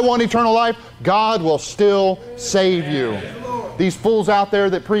gift, I want eternal life, God will still save you. These fools out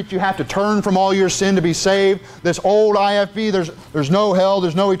there that preach you have to turn from all your sin to be saved. This old IFB, there's no hell,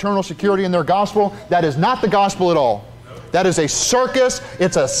 there's no eternal security in their gospel. That is not the gospel at all. That is a circus.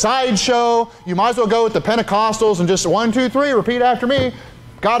 It's a sideshow. You might as well go with the Pentecostals and just 1, 2, 3, repeat after me.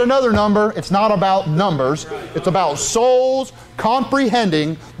 Got another number. It's not about numbers. It's about souls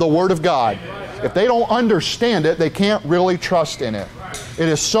comprehending the Word of God. If they don't understand it, they can't really trust in it. It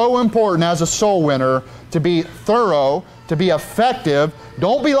is so important as a soul winner to be thorough, to be effective.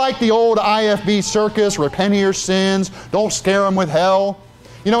 Don't be like the old IFB circus, repent of your sins. Don't scare them with hell.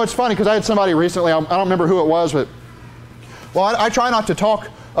 You know, it's funny because I had somebody recently, I don't remember who it was, but well, I try not to talk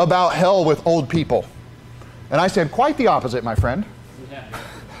about hell with old people. And I said, quite the opposite, my friend. Yeah.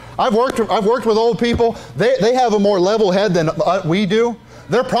 I've worked with old people. They have a more level head than we do.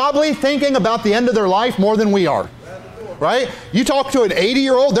 They're probably thinking about the end of their life more than we are. Right? You talk to an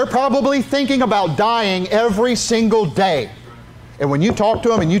 80-year-old, they're probably thinking about dying every single day. And when you talk to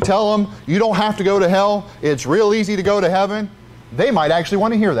them and you tell them you don't have to go to hell, it's real easy to go to heaven, they might actually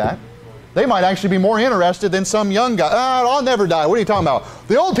want to hear that. They might actually be more interested than some young guy. Oh, I'll never die. What are you talking about?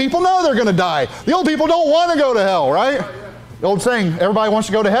 The old people know they're going to die. The old people don't want to go to hell, right? The old saying, everybody wants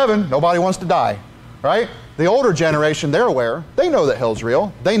to go to heaven, nobody wants to die, right? The older generation, they're aware. They know that hell's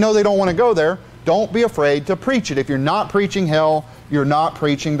real. They know they don't want to go there. Don't be afraid to preach it. If you're not preaching hell, you're not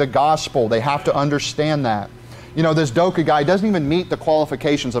preaching the gospel. They have to understand that. You know, this Doka guy doesn't even meet the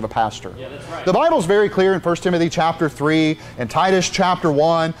qualifications of a pastor. Yeah, that's right. The Bible's very clear in 1 Timothy chapter 3 and Titus chapter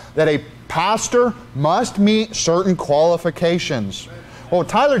 1 that a pastor must meet certain qualifications. Well,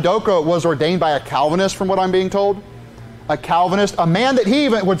 Tyler Doka was ordained by a Calvinist, from what I'm being told. A Calvinist, a man that he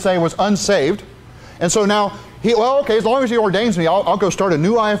even would say was unsaved. And so now, well, okay, as long as he ordains me, I'll go start a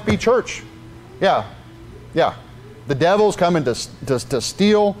new IFB church. Yeah. The devil's coming to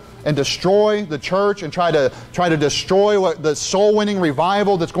steal and destroy the church and try to destroy the soul-winning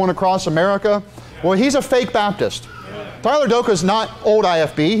revival that's going across America. Well, he's a fake Baptist. Tyler Doka is not old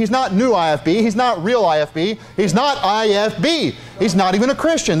IFB. He's not new IFB. He's not real IFB. He's not IFB. He's not even a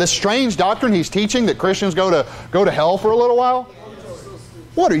Christian. This strange doctrine he's teaching that Christians go to hell for a little while.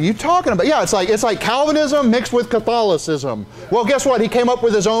 What are you talking about? Yeah, it's like Calvinism mixed with Catholicism. Well, guess what? He came up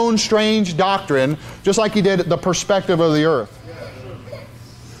with his own strange doctrine, just like he did the perspective of the earth.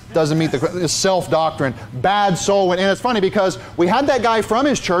 Doesn't meet the self-doctrine. Bad soul winner. And it's funny because we had that guy from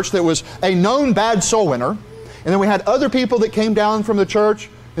his church that was a known bad soul winner. And then we had other people that came down from the church,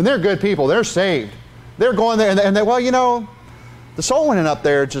 and they're good people. They're saved. They're going there, and they, well, you know, the soul winning up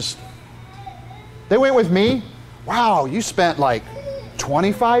there just, they went with me. wow, you spent like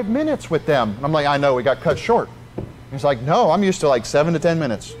 25 minutes with them. And I'm like, I know, we got cut short. He's like, no, I'm used to like 7 to 10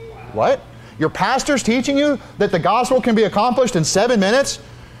 minutes. What? Your pastor's teaching you that the gospel can be accomplished in 7 minutes?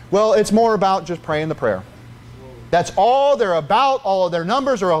 Well, it's more about just praying the prayer. That's all they're about. All of their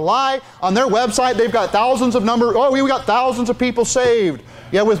numbers are a lie. On their website, they've got thousands of numbers. Oh, we got thousands of people saved.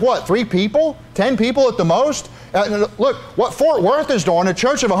 Yeah, with what? 3 people? 10 people at the most? Look, what Fort Worth is doing, a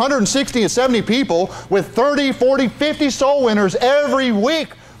church of 160 to 70 people with 30, 40, 50 soul winners every week.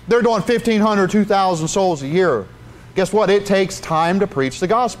 They're doing 1,500, 2,000 souls a year. Guess what? It takes time to preach the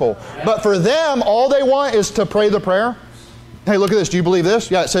gospel. But for them, all they want is to pray the prayer. Hey, look at this. Do you believe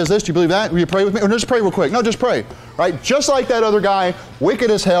this? Yeah, it says this. Do you believe that? Will you pray with me? Or just pray real quick. No, just pray. Right? Just like that other guy, wicked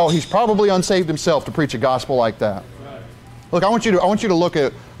as hell, he's probably unsaved himself to preach a gospel like that. Look, I want you to look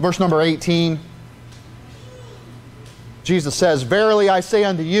at verse number 18. Jesus says, verily I say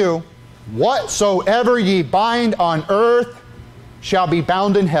unto you, whatsoever ye bind on earth shall be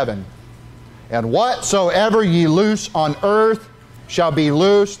bound in heaven, and whatsoever ye loose on earth shall be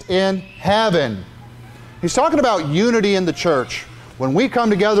loosed in heaven. He's talking about unity in the church. When we come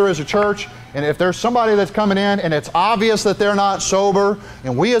together as a church, and if there's somebody that's coming in and it's obvious that they're not sober,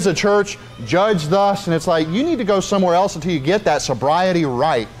 and we as a church judge thus, and it's like, you need to go somewhere else until you get that sobriety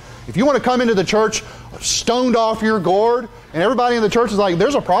right. If you want to come into the church stoned off your gourd, and everybody in the church is like,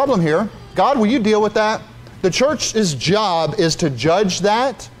 there's a problem here. God, will you deal with that? The church's job is to judge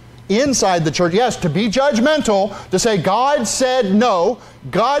that inside the church. Yes, to be judgmental, to say, God said no,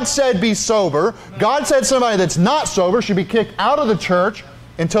 God said be sober, God said somebody that's not sober should be kicked out of the church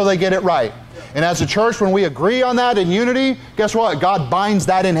until they get it right. And as a church, when we agree on that in unity, guess what? God binds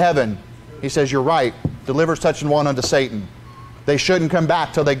that in heaven. He says, you're right. Delivers touching one unto Satan. They shouldn't come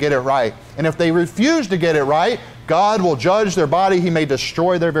back till they get it right. And if they refuse to get it right, God will judge their body. He may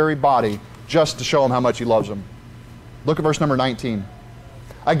destroy their very body just to show them how much He loves them. Look at verse number 19.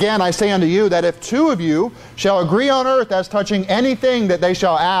 Again, I say unto you that if 2 of you shall agree on earth as touching anything that they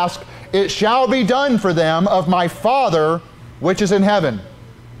shall ask, it shall be done for them of my Father which is in heaven.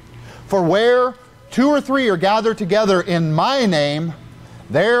 For where 2 or 3 are gathered together in my name,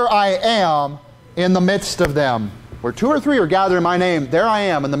 there I am in the midst of them. Where 2 or 3 are gathered in my name, there I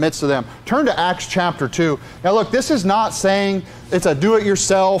am in the midst of them. Turn to Acts chapter 2. Now look, this is not saying it's a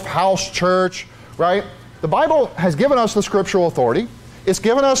do-it-yourself house church, right? The Bible has given us the scriptural authority. It's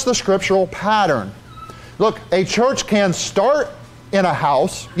given us the scriptural pattern. Look, a church can start in a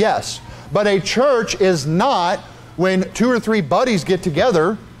house, yes, but a church is not when 2 or 3 buddies get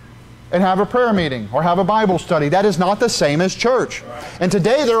together and have a prayer meeting or have a Bible study. That is not the same as church. And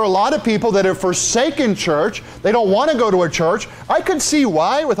today there are a lot of people that have forsaken church. They don't want to go to a church. I could see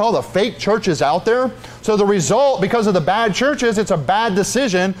why with all the fake churches out there. So the result, because of the bad churches, it's a bad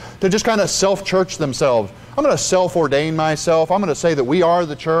decision to just kind of self-church themselves. I'm going to self-ordain myself. I'm going to say that we are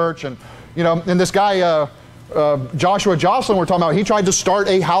the church. And, you know, and this guy, Joshua Jocelyn we're talking about, he tried to start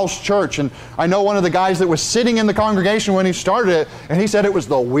a house church, and I know one of the guys that was sitting in the congregation when he started it, and he said it was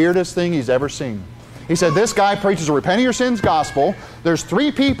the weirdest thing he's ever seen. He said this guy preaches a repent of your sins gospel. There's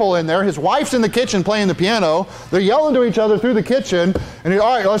 3 people in there. His wife's in the kitchen playing the piano. They're yelling to each other through the kitchen, and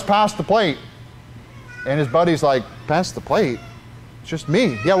all right, let's pass the plate. And his buddy's like, pass the plate? It's just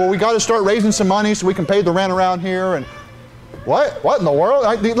me. Yeah, well, we got to start raising some money so we can pay the rent around here. And what in the world?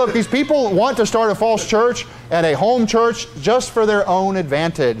 Look, these people want to start a false church and a home church just for their own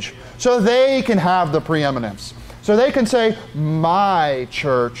advantage, so they can have the preeminence. So they can say, my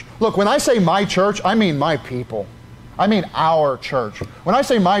church. Look, when I say my church, I mean my people. I mean our church. When I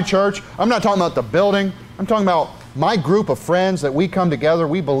say my church, I'm not talking about the building. I'm talking about my group of friends that we come together.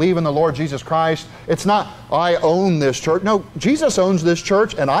 We believe in the Lord Jesus Christ. It's not, I own this church. No, Jesus owns this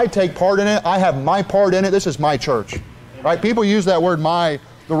church, and I take part in it. I have my part in it. This is my church. Right? People use that word my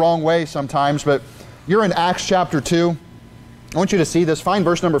the wrong way sometimes, but you're in Acts chapter 2. I want you to see this. Find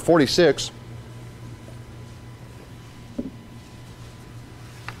verse number 46.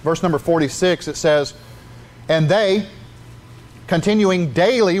 Verse number 46, it says, and they, continuing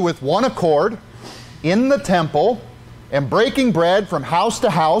daily with one accord in the temple, and breaking bread from house to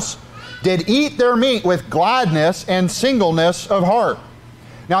house, did eat their meat with gladness and singleness of heart.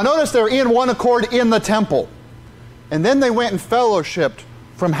 Now notice they're in one accord in the temple. And then they went and fellowshiped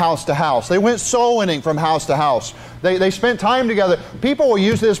from house to house. They went soul winning from house to house. They spent time together. People will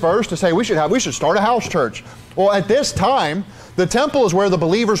use this verse to say we should start a house church. Well, at this time, the temple is where the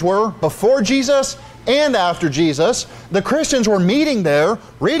believers were before Jesus and after Jesus. The Christians were meeting there,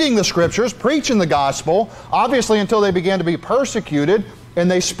 reading the scriptures, preaching the gospel, obviously until they began to be persecuted, and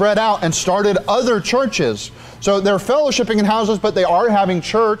they spread out and started other churches. So they're fellowshipping in houses, but they are having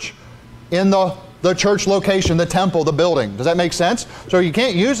church in the the church location, the temple, the building. Does that make sense? So you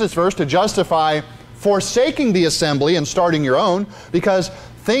can't use this verse to justify forsaking the assembly and starting your own, because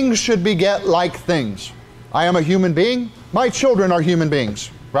things should beget like things. I am a human being. My children are human beings,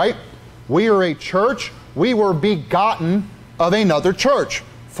 right? We are a church. We were begotten of another church.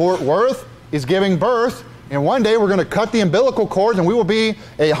 Fort Worth is giving birth, and one day we're going to cut the umbilical cord and we will be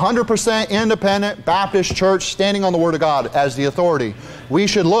a 100% independent Baptist church standing on the Word of God as the authority. We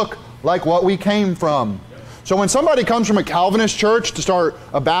should look like what we came from. So when somebody comes from a Calvinist church to start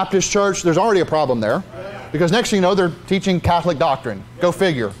a Baptist church, there's already a problem there. Because next thing you know, they're teaching Catholic doctrine. Go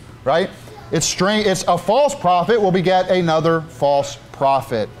figure, right? It's strange. It's a false prophet will beget another false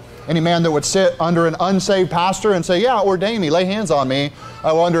prophet. Any man that would sit under an unsaved pastor and say, yeah, ordain me, lay hands on me,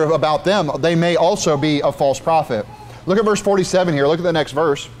 I wonder about them. They may also be a false prophet. Look at verse 47 here. Look at the next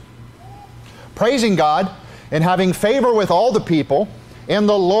verse. Praising God and having favor with all the people, and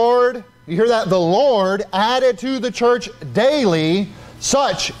the Lord, you hear that? The Lord added to the church daily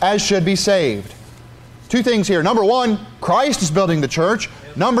such as should be saved. Two things here. Number one, Christ is building the church.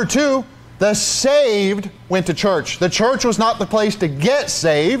 Number two, the saved went to church. The church was not the place to get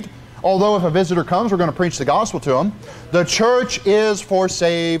saved, although if a visitor comes, we're going to preach the gospel to them. The church is for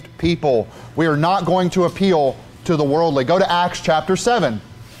saved people. We are not going to appeal to the worldly. Go to Acts chapter 7.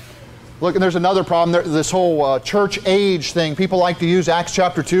 Look, and there's another problem there, this whole church age thing. People like to use Acts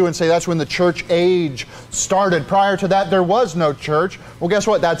chapter 2 and say that's when the church age started. Prior to that, there was no church. Well, guess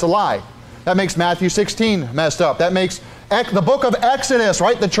what? That's a lie. That makes Matthew 16 messed up. That makes the book of Exodus,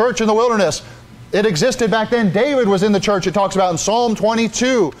 right? The church in the wilderness. It existed back then. David was in the church. It talks about in Psalm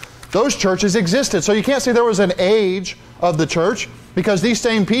 22. Those churches existed. So you can't say there was an age of the church, because these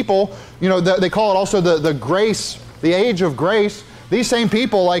same people, you know, they call it also the grace, the age of grace. These same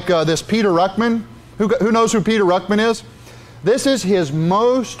people, like this Peter Ruckman, who knows who Peter Ruckman is? This is his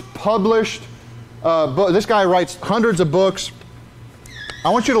most published book. This guy writes hundreds of books. I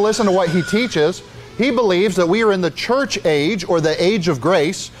want you to listen to what he teaches. He believes that we are in the church age, or the age of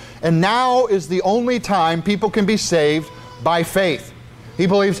grace, and now is the only time people can be saved by faith. He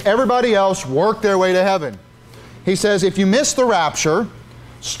believes everybody else worked their way to heaven. He says, if you miss the rapture,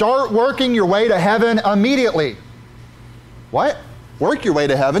 start working your way to heaven immediately. What? Work your way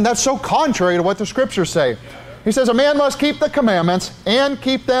to heaven? That's so contrary to what the Scriptures say. He says, a man must keep the commandments and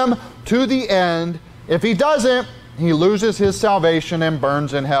keep them to the end. If he doesn't, he loses his salvation and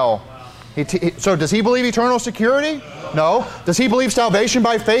burns in hell. So does he believe eternal security? No. Does he believe salvation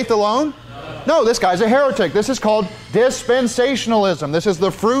by faith alone? No, this guy's a heretic. This is called dispensationalism. This is the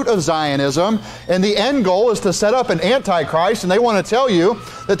fruit of Zionism. And the end goal is to set up an antichrist. And they want to tell you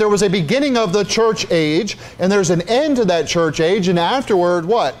that there was a beginning of the church age, and there's an end to that church age, and afterward,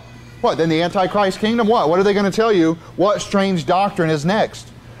 what? What? Then the antichrist kingdom? What? What are they going to tell you? What strange doctrine is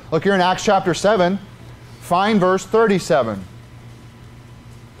next? Look here in Acts chapter 7. Find verse 37.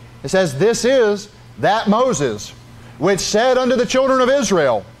 It says, this is that Moses, which said unto the children of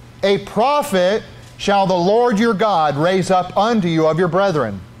Israel, a prophet shall the Lord your God raise up unto you of your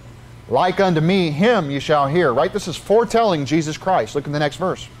brethren. Like unto me, him you shall hear. Right? This is foretelling Jesus Christ. Look in the next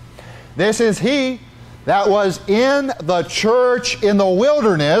verse. This is he that was in the church in the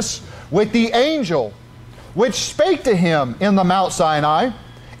wilderness with the angel, which spake to him in the Mount Sinai,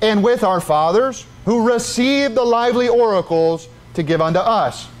 and with our fathers, who received the lively oracles to give unto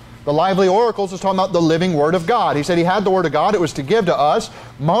us. The lively oracles is talking about the living Word of God. He said he had the Word of God. It was to give to us.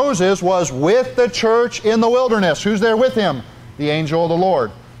 Moses was with the church in the wilderness. Who's there with him? The angel of the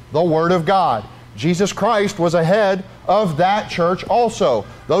Lord. The Word of God. Jesus Christ was ahead of that church also.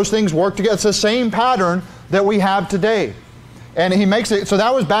 Those things work together. It's the same pattern that we have today. And he makes it, so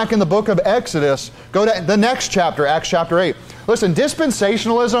that was back in the book of Exodus. Go to the next chapter, Acts chapter 8. Listen,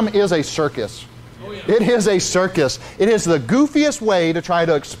 dispensationalism is a circus. It is a circus. It is the goofiest way to try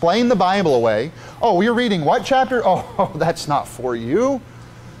to explain the Bible away. Oh, you're reading what chapter? Oh, that's not for you.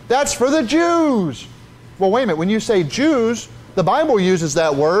 That's for the Jews. Well, wait a minute. When you say Jews, the Bible uses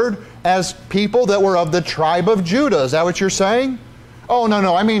that word as people that were of the tribe of Judah. Is that what you're saying? Oh,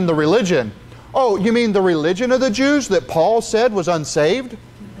 no, I mean the religion. Oh, you mean the religion of the Jews that Paul said was unsaved?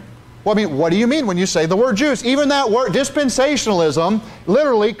 Well, I mean, what do you mean when you say the word Jews? Even that word, dispensationalism,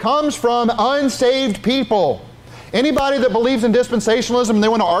 literally comes from unsaved people. Anybody that believes in dispensationalism and they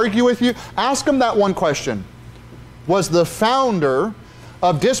want to argue with you, ask them that one question. Was the founder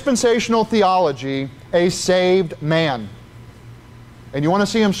of dispensational theology a saved man? And you want to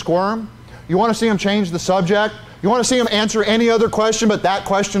see him squirm? You want to see him change the subject? You want to see him answer any other question but that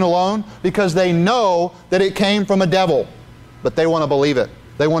question alone? Because they know that it came from a devil, but they want to believe it.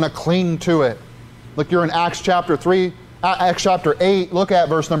 They want to cling to it. Look, you're in Acts chapter 8. Look at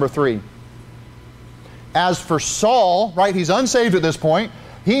verse number 3. As for Saul, right, he's unsaved at this point,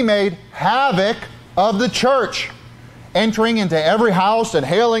 he made havoc of the church, entering into every house and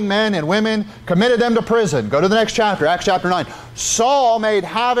hailing men and women, committed them to prison. Go to the next chapter, Acts chapter 9. Saul made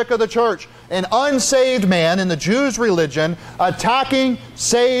havoc of the church, an unsaved man in the Jews' religion, attacking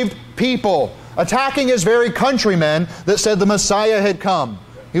saved people, attacking his very countrymen that said the Messiah had come.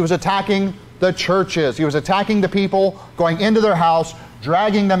 He was attacking the churches. He was attacking the people, going into their house,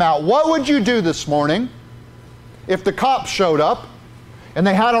 dragging them out. What would you do this morning if the cops showed up and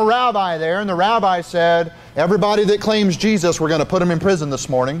they had a rabbi there, and the rabbi said, everybody that claims Jesus, we're going to put him in prison this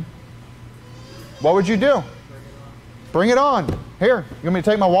morning? What would you do? Bring it on. Here, you want me to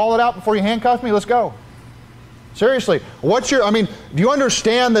take my wallet out before you handcuff me? Let's go. Seriously, do you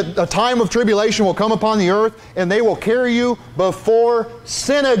understand that a time of tribulation will come upon the earth and they will carry you before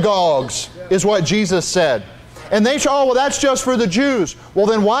synagogues, is what Jesus said. And they say, oh, well, that's just for the Jews. Well,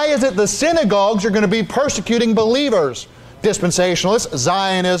 then why is it the synagogues are going to be persecuting believers? Dispensationalists,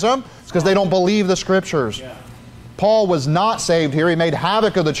 Zionism, it's because they don't believe the Scriptures. Yeah. Paul was not saved here. He made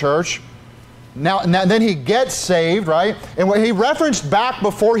havoc of the church. Now, then he gets saved, right? And what he referenced back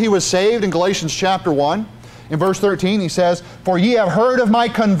before he was saved in Galatians chapter 1, in verse 13, he says, for ye have heard of my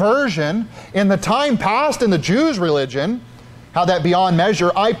conversion in the time past in the Jews' religion, how that beyond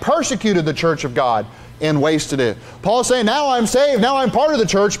measure I persecuted the church of God and wasted it. Paul's saying, now I'm saved, now I'm part of the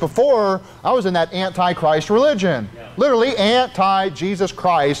church. Before, I was in that anti-Christ religion. Yeah. Literally anti-Jesus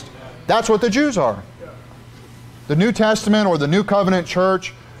Christ. That's what the Jews are. Yeah. The New Testament or the New Covenant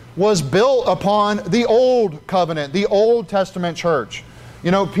church was built upon the Old Covenant, the Old Testament church. You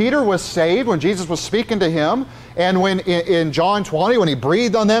know, Peter was saved when Jesus was speaking to him, and when in John 20, when he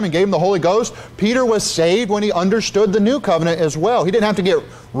breathed on them and gave them the Holy Ghost, Peter was saved when he understood the New Covenant as well. He didn't have to get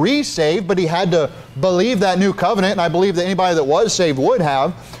re-saved, but he had to believe that New Covenant, and I believe that anybody that was saved would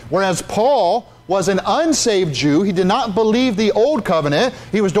have. Whereas Paul was an unsaved Jew. He did not believe the Old Covenant.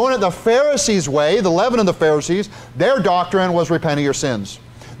 He was doing it the Pharisees' way, the leaven of the Pharisees. Their doctrine was repent of your sins.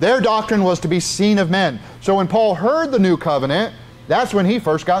 Their doctrine was to be seen of men. So when Paul heard the New Covenant, that's when he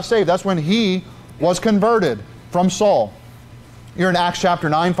first got saved. That's when he was converted from Saul. You're in Acts chapter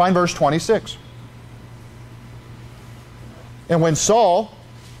 9, find verse 26. And when Saul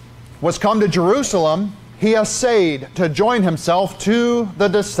was come to Jerusalem, he essayed to join himself to the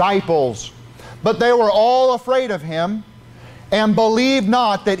disciples. But they were all afraid of him and believed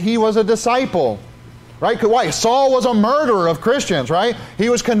not that he was a disciple. Right? Why? Saul was a murderer of Christians, right? He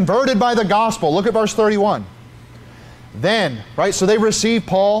was converted by the gospel. Look at verse 31. Then, right, so they received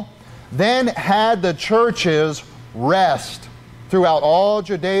Paul. Then had the churches rest throughout all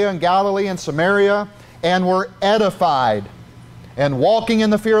Judea and Galilee and Samaria, and were edified, and walking in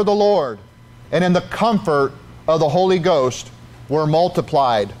the fear of the Lord, and in the comfort of the Holy Ghost were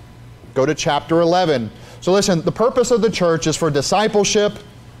multiplied. Go to chapter 11. So listen, the purpose of the church is for discipleship,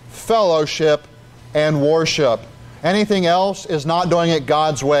 fellowship, and worship. Anything else is not doing it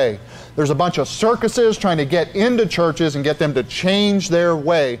God's way. There's a bunch of circuses trying to get into churches and get them to change their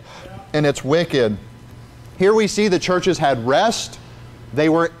way, and it's wicked. Here we see the churches had rest. They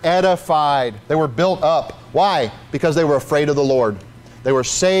were edified. They were built up. Why? Because they were afraid of the Lord. They were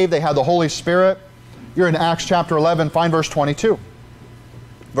saved. They had the Holy Spirit. You're in Acts chapter 11. Find verse 22.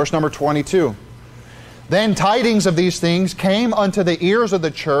 Verse number 22. Then tidings of these things came unto the ears of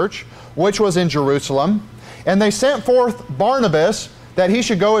the church, which was in Jerusalem, and they sent forth Barnabas, that he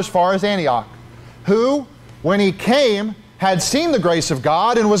should go as far as Antioch, who, when he came, had seen the grace of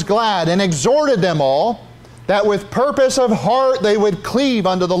God, and was glad, and exhorted them all, that with purpose of heart they would cleave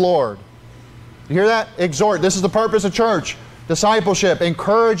unto the Lord. You hear that? Exhort. This is the purpose of church. Discipleship,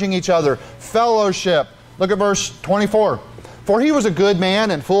 encouraging each other, fellowship. Look at verse 24. For he was a good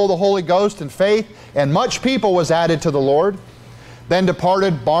man, and full of the Holy Ghost and faith, and much people was added to the Lord. Then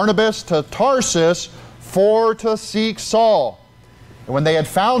departed Barnabas to Tarsus for to seek Saul. And when they had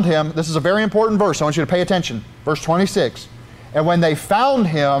found him, this is a very important verse, I want you to pay attention. Verse 26. And when they found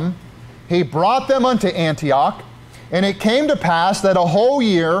him, he brought them unto Antioch, and it came to pass that a whole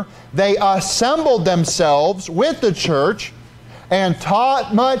year they assembled themselves with the church, and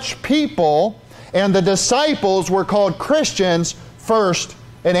taught much people, and the disciples were called Christians first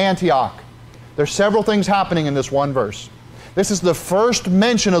in Antioch. There's several things happening in this one verse. This is the first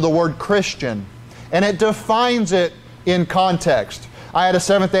mention of the word Christian, and it defines it in context. I had a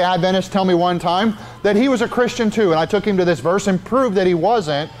Seventh-day Adventist tell me one time that he was a Christian too, and I took him to this verse and proved that he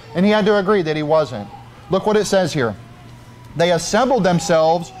wasn't, and he had to agree that he wasn't. Look what it says here. They assembled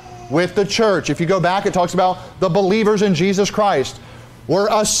themselves with the church. If you go back, it talks about the believers in Jesus Christ. We're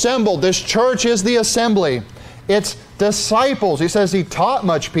assembled. This church is the assembly It's disciples. He says he taught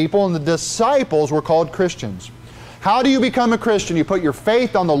much people, and the disciples were called Christians. How do you become a Christian? You put your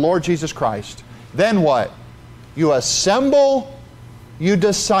faith on the Lord Jesus Christ. Then what? You assemble, you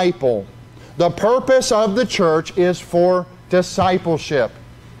disciple. The purpose of the church is for discipleship.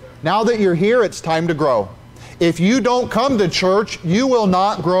 Now that you're here, it's time to grow. If you don't come to church, you will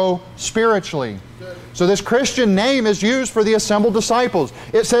not grow spiritually. So this Christian name is used for the assembled disciples.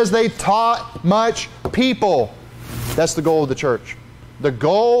 It says they taught much people. That's the goal of the church. The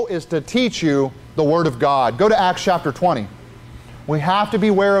goal is to teach you the Word of God. Go to Acts chapter 20. We have to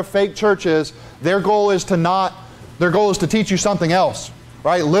beware of fake churches. Their goal is to teach you something else.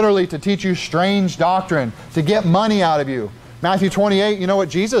 Right? Literally to teach you strange doctrine, to get money out of you. Matthew 28, you know what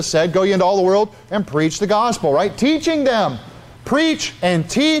Jesus said? Go ye into all the world and preach the gospel, right? Teaching them. Preach and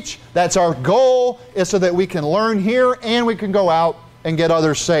teach. That's our goal, is so that we can learn here and we can go out and get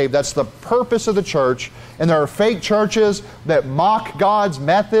others saved. That's the purpose of the church. And there are fake churches that mock God's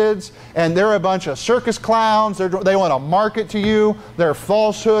methods, and they're a bunch of circus clowns. They want to market to you their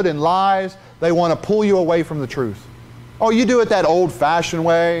falsehood and lies. They want to pull you away from the truth. Oh, you do it that old-fashioned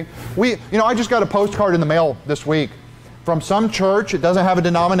way. I just got a postcard in the mail this week from some church. It doesn't have a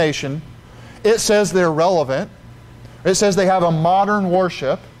denomination. It says they're relevant. It says they have a modern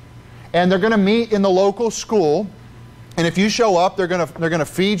worship, and they're going to meet in the local school. And if you show up, they're going to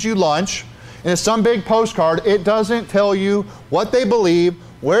feed you lunch. And it's some big postcard. It doesn't tell you what they believe,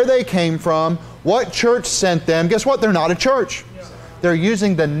 where they came from, what church sent them. Guess what? They're not a church. They're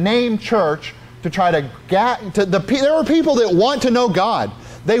using the name church to try to there are people that want to know God.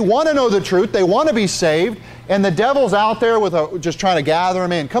 They want to know the truth. They want to be saved. And the devil's out there just trying to gather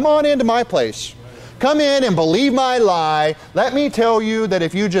them in. Come on into my place. Come in and believe my lie. Let me tell you that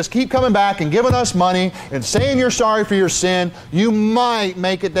if you just keep coming back and giving us money and saying you're sorry for your sin, you might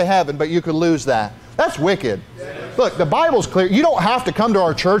make it to heaven, but you could lose that. That's wicked. Look, the Bible's clear. You don't have to come to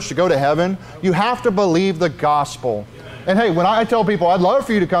our church to go to heaven. You have to believe the gospel. And hey, when I tell people, I'd love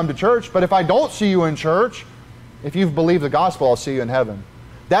for you to come to church, but if I don't see you in church, if you've believed the gospel, I'll see you in heaven.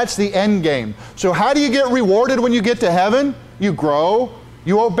 That's the end game. So how do you get rewarded when you get to heaven? You grow,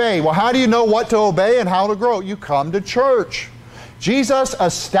 you obey. Well, how do you know what to obey and how to grow? You come to church. Jesus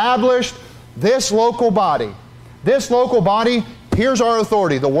established this local body. This local body, here's our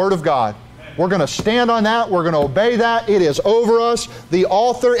authority, the Word of God. We're going to stand on that. We're going to obey that. It is over us. The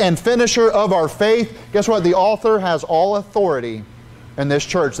author and finisher of our faith. Guess what? The author has all authority in this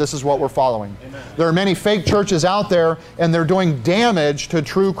church. This is what we're following. Amen. There are many fake churches out there, and they're doing damage to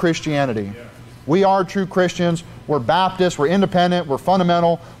true Christianity. Yeah. We are true Christians. We're Baptists. We're independent. We're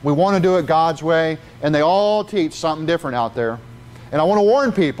fundamental. We want to do it God's way, and they all teach something different out there. And I want to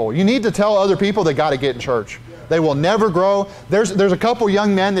warn people, you need to tell other people they got to get in church. They will never grow. There's a couple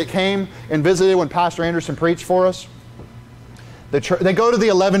young men that came and visited when Pastor Anderson preached for us. They go to the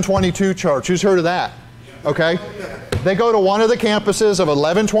 1122 church. Who's heard of that? Okay? They go to one of the campuses of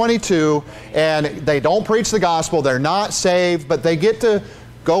 1122, and they don't preach the gospel. They're not saved, but they get to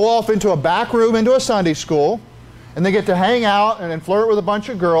go off into a back room, into a Sunday school, and they get to hang out and flirt with a bunch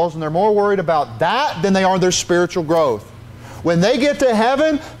of girls, and they're more worried about that than they are their spiritual growth. When they get to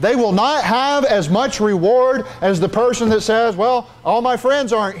heaven, they will not have as much reward as the person that says, well, all my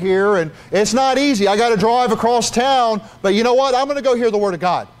friends aren't here, and it's not easy. I got to drive across town, but you know what? I'm going to go hear the Word of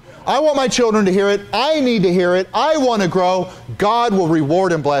God. I want my children to hear it. I need to hear it. I want to grow. God will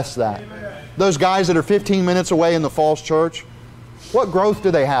reward and bless that. Amen. Those guys that are 15 minutes away in the false church, what growth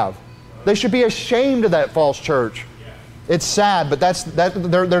do they have? They should be ashamed of that false church. It's sad, but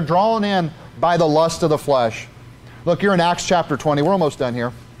they're drawn in by the lust of the flesh. Look, you're in Acts chapter 20. We're almost done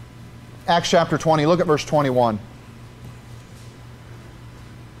here. Acts chapter 20. Look at verse 21.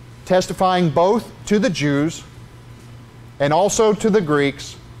 Testifying both to the Jews and also to the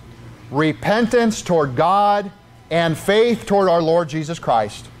Greeks, repentance toward God and faith toward our Lord Jesus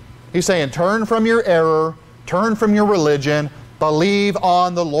Christ. He's saying, turn from your error, turn from your religion, believe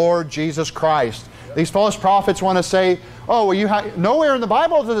on the Lord Jesus Christ. These false prophets want to say, oh, well, nowhere in the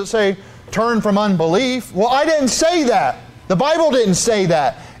Bible does it say, turn from unbelief. Well, I didn't say that. The Bible didn't say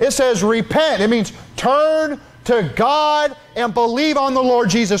that. It says repent. It means turn to God and believe on the Lord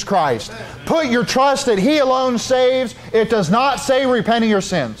Jesus Christ. Put your trust that He alone saves. It does not say repent of your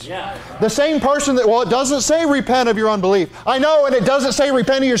sins. The same person that, well, it doesn't say repent of your unbelief. I know, and it doesn't say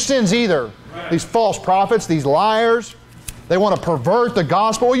repent of your sins either. These false prophets, these liars, they want to pervert the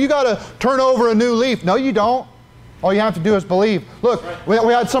gospel. Well, you got to turn over a new leaf. No, you don't. All you have to do is believe. Look, we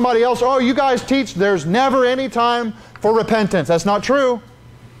had somebody else, oh, you guys teach there's never any time for repentance. That's not true.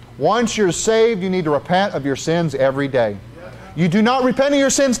 Once you're saved, you need to repent of your sins every day. You do not repent of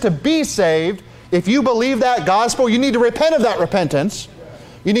your sins to be saved. If you believe that gospel, you need to repent of that repentance.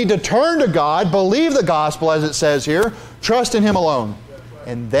 You need to turn to God, believe the gospel as it says here, trust in Him alone.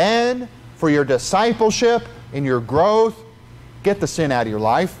 And then for your discipleship and your growth, get the sin out of your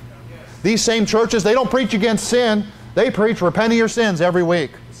life. These same churches, they don't preach against sin. They preach repent of your sins every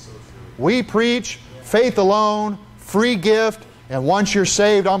week. We preach faith alone, free gift, and once you're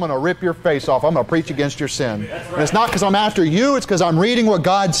saved, I'm going to rip your face off. I'm going to preach against your sin. And it's not because I'm after you, it's because I'm reading what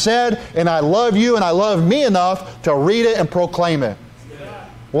God said, and I love you, and I love me enough to read it and proclaim it.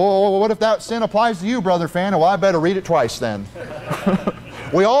 Well, what if that sin applies to you, Brother Fannin? Well, I better read it twice then.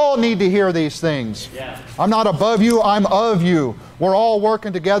 We all need to hear these things. I'm not above you, I'm of you. We're all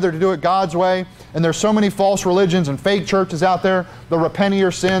working together to do it God's way, and there's so many false religions and fake churches out there. The repent of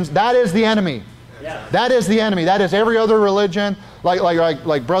your sins, that is the enemy. That is the enemy. That is every other religion.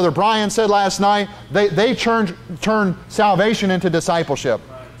 Like Brother Brian said last night, they turn salvation into discipleship.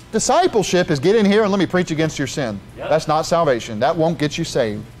 Discipleship is get in here and let me preach against your sin. That's not salvation. That won't get you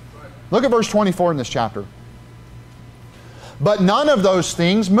saved. Look at verse 24 in this chapter. But none of those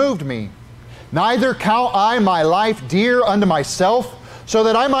things moved me. Neither count I my life dear unto myself, so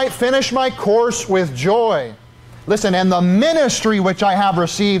that I might finish my course with joy. Listen, and the ministry which I have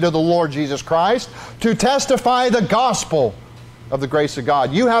received of the Lord Jesus Christ, to testify the gospel of the grace of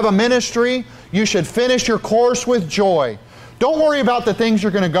God. You have a ministry, you should finish your course with joy. Don't worry about the things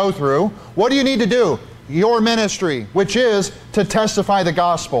you're going to go through. What do you need to do? Your ministry, which is to testify the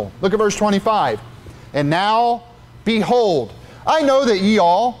gospel. Look at verse 25. And now, behold, I know that ye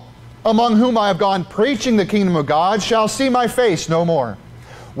all, among whom I have gone preaching the kingdom of God, shall see my face no more.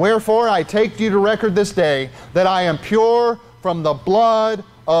 Wherefore I take you to record this day, that I am pure from the blood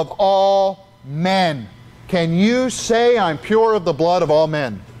of all men. Can you say I'm pure of the blood of all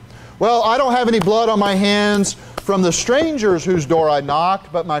men? Well, I don't have any blood on my hands from the strangers whose door I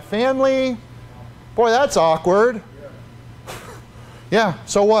knocked, but my family, boy, that's awkward. Yeah,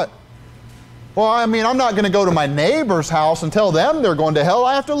 so what? Well, I mean, I'm not going to go to my neighbor's house and tell them they're going to hell.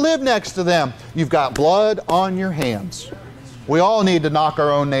 I have to live next to them. You've got blood on your hands. We all need to knock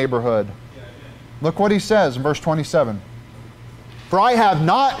our own neighborhood. Look what he says in verse 27. For I have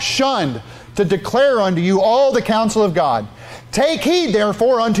not shunned to declare unto you all the counsel of God. Take heed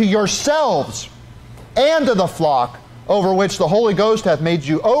therefore unto yourselves and to the flock over which the Holy Ghost hath made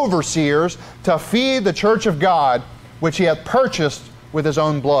you overseers, to feed the church of God, which He hath purchased with His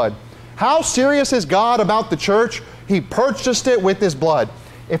own blood. How serious is God about the church? He purchased it with His blood.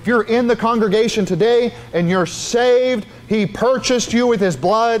 If you're in the congregation today and you're saved, He purchased you with His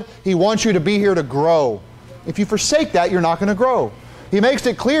blood. He wants you to be here to grow. If you forsake that, you're not going to grow. He makes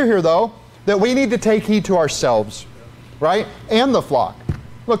it clear here, though, that we need to take heed to ourselves, right? And the flock.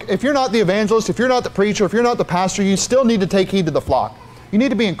 Look, if you're not the evangelist, if you're not the preacher, if you're not the pastor, you still need to take heed to the flock. You need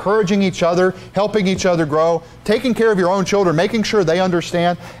to be encouraging each other, helping each other grow, taking care of your own children, making sure they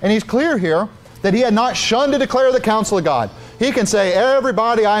understand. And he's clear here that he had not shunned to declare the counsel of God. He can say,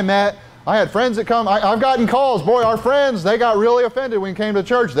 everybody I met, I had friends that come, I've gotten calls, boy, our friends, they got really offended when we came to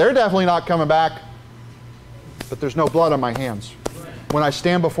church. They're definitely not coming back. But there's no blood on my hands. When I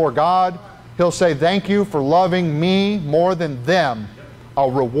stand before God, He'll say, thank you for loving me more than them.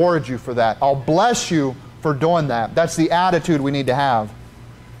 I'll reward you for that. I'll bless you for doing that. That's the attitude we need to have.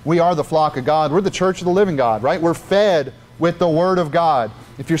 We are the flock of God. We're the church of the living God, right? We're fed with the Word of God.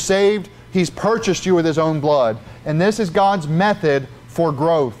 If you're saved, He's purchased you with His own blood. And this is God's method for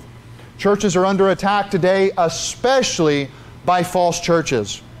growth. Churches are under attack today, especially by false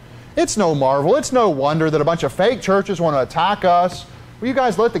churches. It's no marvel, it's no wonder that a bunch of fake churches want to attack us. Will you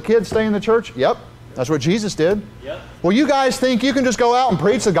guys let the kids stay in the church? Yep, that's what Jesus did. Yep. Well, you guys think you can just go out and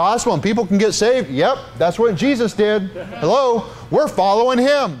preach the gospel and people can get saved? Yep, that's what Jesus did. Hello, we're following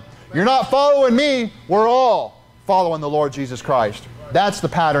Him. You're not following me, we're all following the Lord Jesus Christ. That's the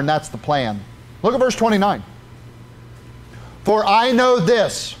pattern, that's the plan. Look at verse 29. For I know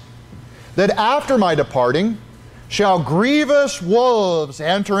this, that after my departing shall grievous wolves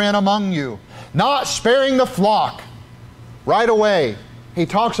enter in among you, not sparing the flock. Right away, he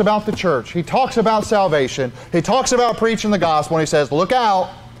talks about the church. He talks about salvation. He talks about preaching the gospel. And he says, look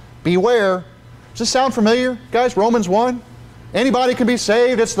out, beware. Does this sound familiar, guys? Romans 1. Anybody can be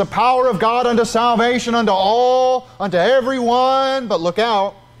saved. It's the power of God unto salvation, unto all, unto everyone. But look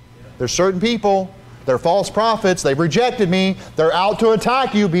out. There's certain people. They're false prophets. They've rejected me. They're out to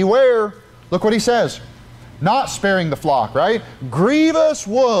attack you. Beware. Look what he says. Not sparing the flock, right? Grievous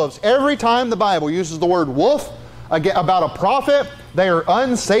wolves. Every time the Bible uses the word wolf about a prophet, they are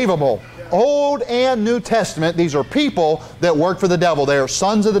unsavable. Old and New Testament, these are people that work for the devil. They are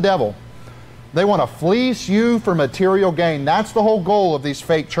sons of the devil. They want to fleece you for material gain. That's the whole goal of these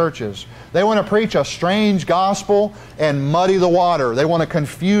fake churches. They want to preach a strange gospel and muddy the water. They want to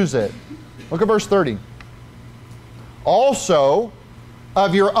confuse it. Look at verse 30. Also,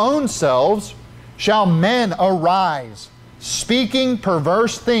 of your own selves shall men arise, speaking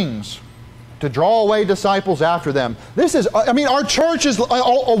perverse things, to draw away disciples after them. This is, our church is a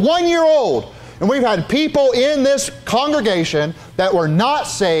 1 year old. And we've had people in this congregation that were not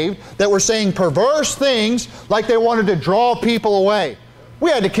saved, that were saying perverse things like they wanted to draw people away. We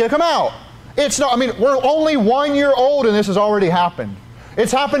had to kick them out. It's not, we're only 1 year old and this has already happened.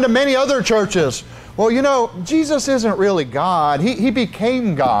 It's happened to many other churches. Well, Jesus isn't really God. He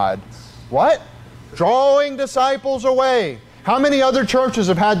became God. What? Drawing disciples away. How many other churches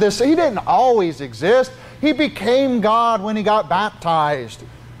have had this? He didn't always exist. He became God when He got baptized.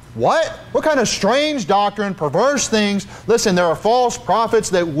 What? What kind of strange doctrine, perverse things? Listen, there are false prophets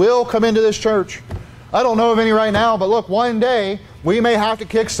that will come into this church. I don't know of any right now, but look, one day we may have to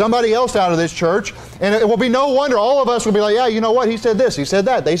kick somebody else out of this church, and it will be no wonder all of us will be like, yeah, you know what? He said this, he said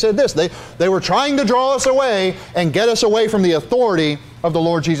that, they said this. They were trying to draw us away and get us away from the authority of the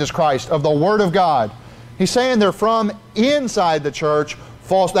Lord Jesus Christ, of the Word of God. He's saying they're from inside the church.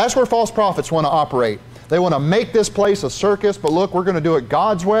 That's where false prophets want to operate. They want to make this place a circus, but look, we're going to do it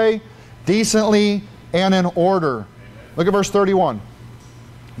God's way, decently, and in order. Look at verse 31.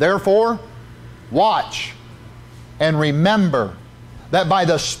 Therefore, watch and remember that by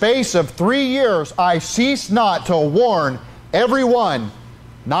the space of 3 years I cease not to warn everyone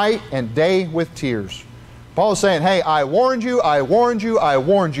night and day with tears. Paul is saying, hey, I warned you, I warned you, I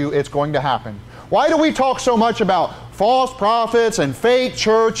warned you, it's going to happen. Why do we talk so much about false prophets and fake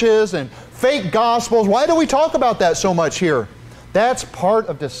churches and fake gospels? Why do we talk about that so much here? That's part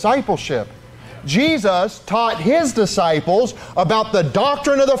of discipleship. Jesus taught His disciples about the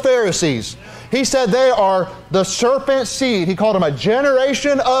doctrine of the Pharisees. He said they are the serpent seed. He called them a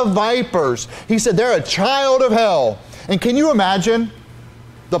generation of vipers. He said they're a child of hell. And can you imagine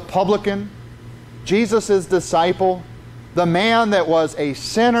the publican, Jesus' disciple, the man that was a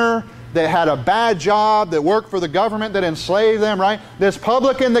sinner, that had a bad job, that worked for the government, that enslaved them, right? This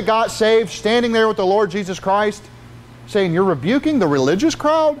publican that got saved, standing there with the Lord Jesus Christ, saying, you're rebuking the religious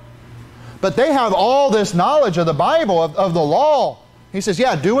crowd? But they have all this knowledge of the Bible, of the law. He says,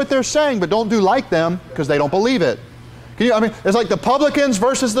 yeah, do what they're saying, but don't do like them, because they don't believe it. It's like the publicans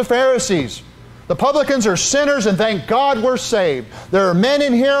versus the Pharisees. The publicans are sinners, and thank God we're saved. There are men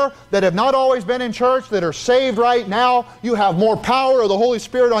in here that have not always been in church that are saved right now. You have more power of the Holy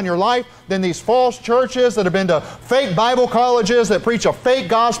Spirit on your life than these false churches that have been to fake Bible colleges that preach a fake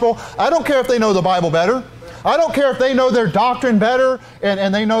gospel. I don't care if they know the Bible better. I don't care if they know their doctrine better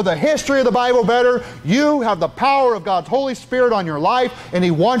and they know the history of the Bible better. You have the power of God's Holy Spirit on your life, and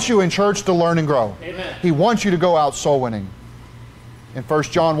He wants you in church to learn and grow. Amen. He wants you to go out soul winning. In 1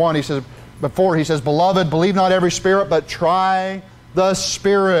 John 1, he says, beloved, believe not every spirit, but try the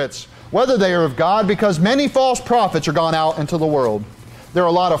spirits, whether they are of God, because many false prophets are gone out into the world. There are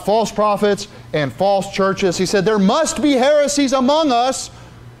a lot of false prophets and false churches. He said, there must be heresies among us,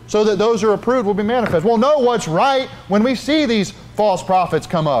 so that those who are approved will be manifest. We'll know what's right when we see these false prophets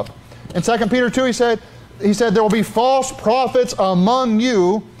come up. In 2 Peter 2, he said, there will be false prophets among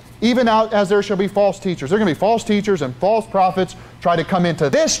you, even as there shall be false teachers. There are going to be false teachers and false prophets try to come into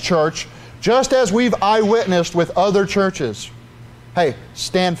this church, just as we've eyewitnessed with other churches. Hey,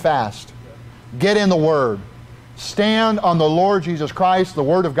 stand fast. Get in the Word. Stand on the Lord Jesus Christ, the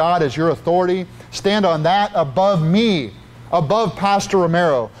Word of God, as your authority. Stand on that above me, above Pastor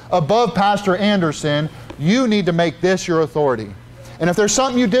Romero, above Pastor Anderson. You need to make this your authority. And if there's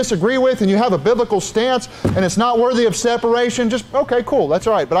something you disagree with and you have a biblical stance and it's not worthy of separation, just, okay, cool, that's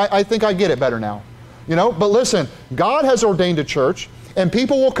all right. But I think I get it better now. But listen, God has ordained a church, and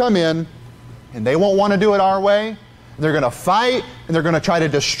people will come in and they won't want to do it our way. They're going to fight, and they're going to try to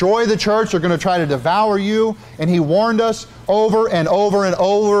destroy the church. They're going to try to devour you. And He warned us over and over and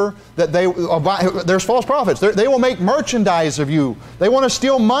over that there's false prophets. They will make merchandise of you. They want to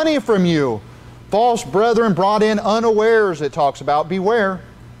steal money from you. False brethren brought in unawares, it talks about. Beware.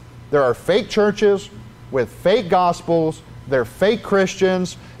 There are fake churches with fake gospels. They're fake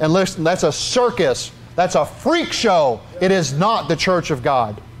Christians. And listen, that's a circus. That's a freak show. It is not the church of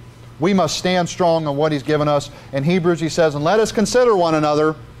God. We must stand strong on what He's given us. In Hebrews, he says, and let us consider one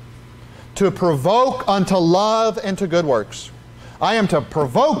another to provoke unto love and to good works. I am to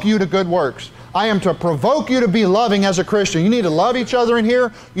provoke you to good works. I am to provoke you to be loving as a Christian. You need to love each other in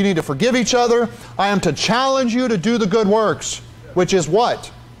here. You need to forgive each other. I am to challenge you to do the good works, which is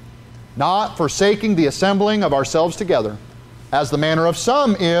what? Not forsaking the assembling of ourselves together, as the manner of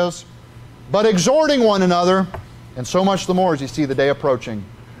some is, but exhorting one another, and so much the more as you see the day approaching.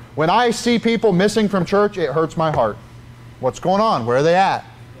 When I see people missing from church, it hurts my heart. What's going on? Where are they at?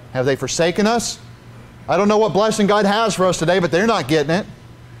 Have they forsaken us? I don't know what blessing God has for us today, but they're not getting it.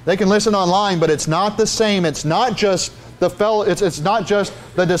 They can listen online, but it's not the same. It's not just it's not just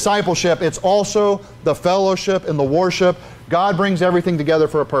the discipleship. It's also the fellowship and the worship. God brings everything together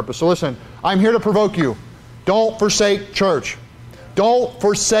for a purpose. So listen, I'm here to provoke you. Don't forsake church. Don't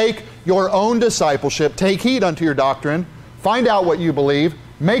forsake your own discipleship. Take heed unto your doctrine. Find out what you believe.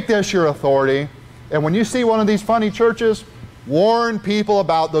 Make this your authority. And when you see one of these funny churches, warn people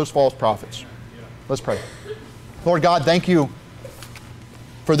about those false prophets. Let's pray. Lord God, thank you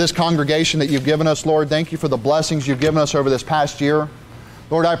for this congregation that you've given us, Lord. Thank you for the blessings you've given us over this past year.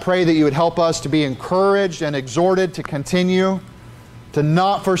 Lord, I pray that you would help us to be encouraged and exhorted to continue to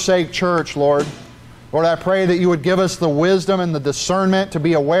not forsake church, Lord. Lord, I pray that you would give us the wisdom and the discernment to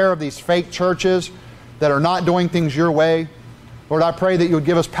be aware of these fake churches that are not doing things your way. Lord, I pray that you would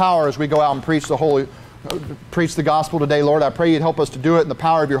give us power as we go out and preach the gospel today, Lord. I pray you'd help us to do it in the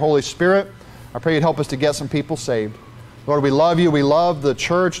power of your Holy Spirit. I pray you'd help us to get some people saved. Lord, we love you. We love the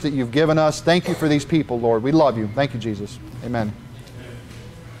church that you've given us. Thank you for these people, Lord. We love you. Thank you, Jesus. Amen.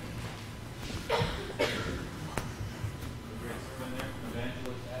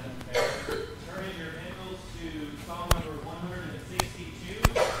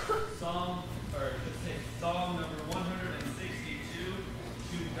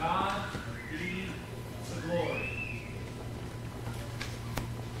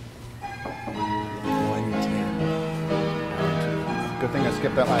 Good thing I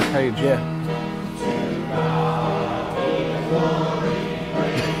skipped that last page. Yeah.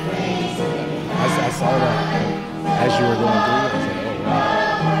 I saw that as you were going through. I was like, oh wow.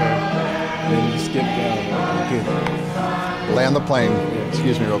 Okay. Then you skipped down. Land the plane.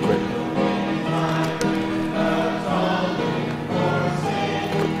 Excuse me real quick.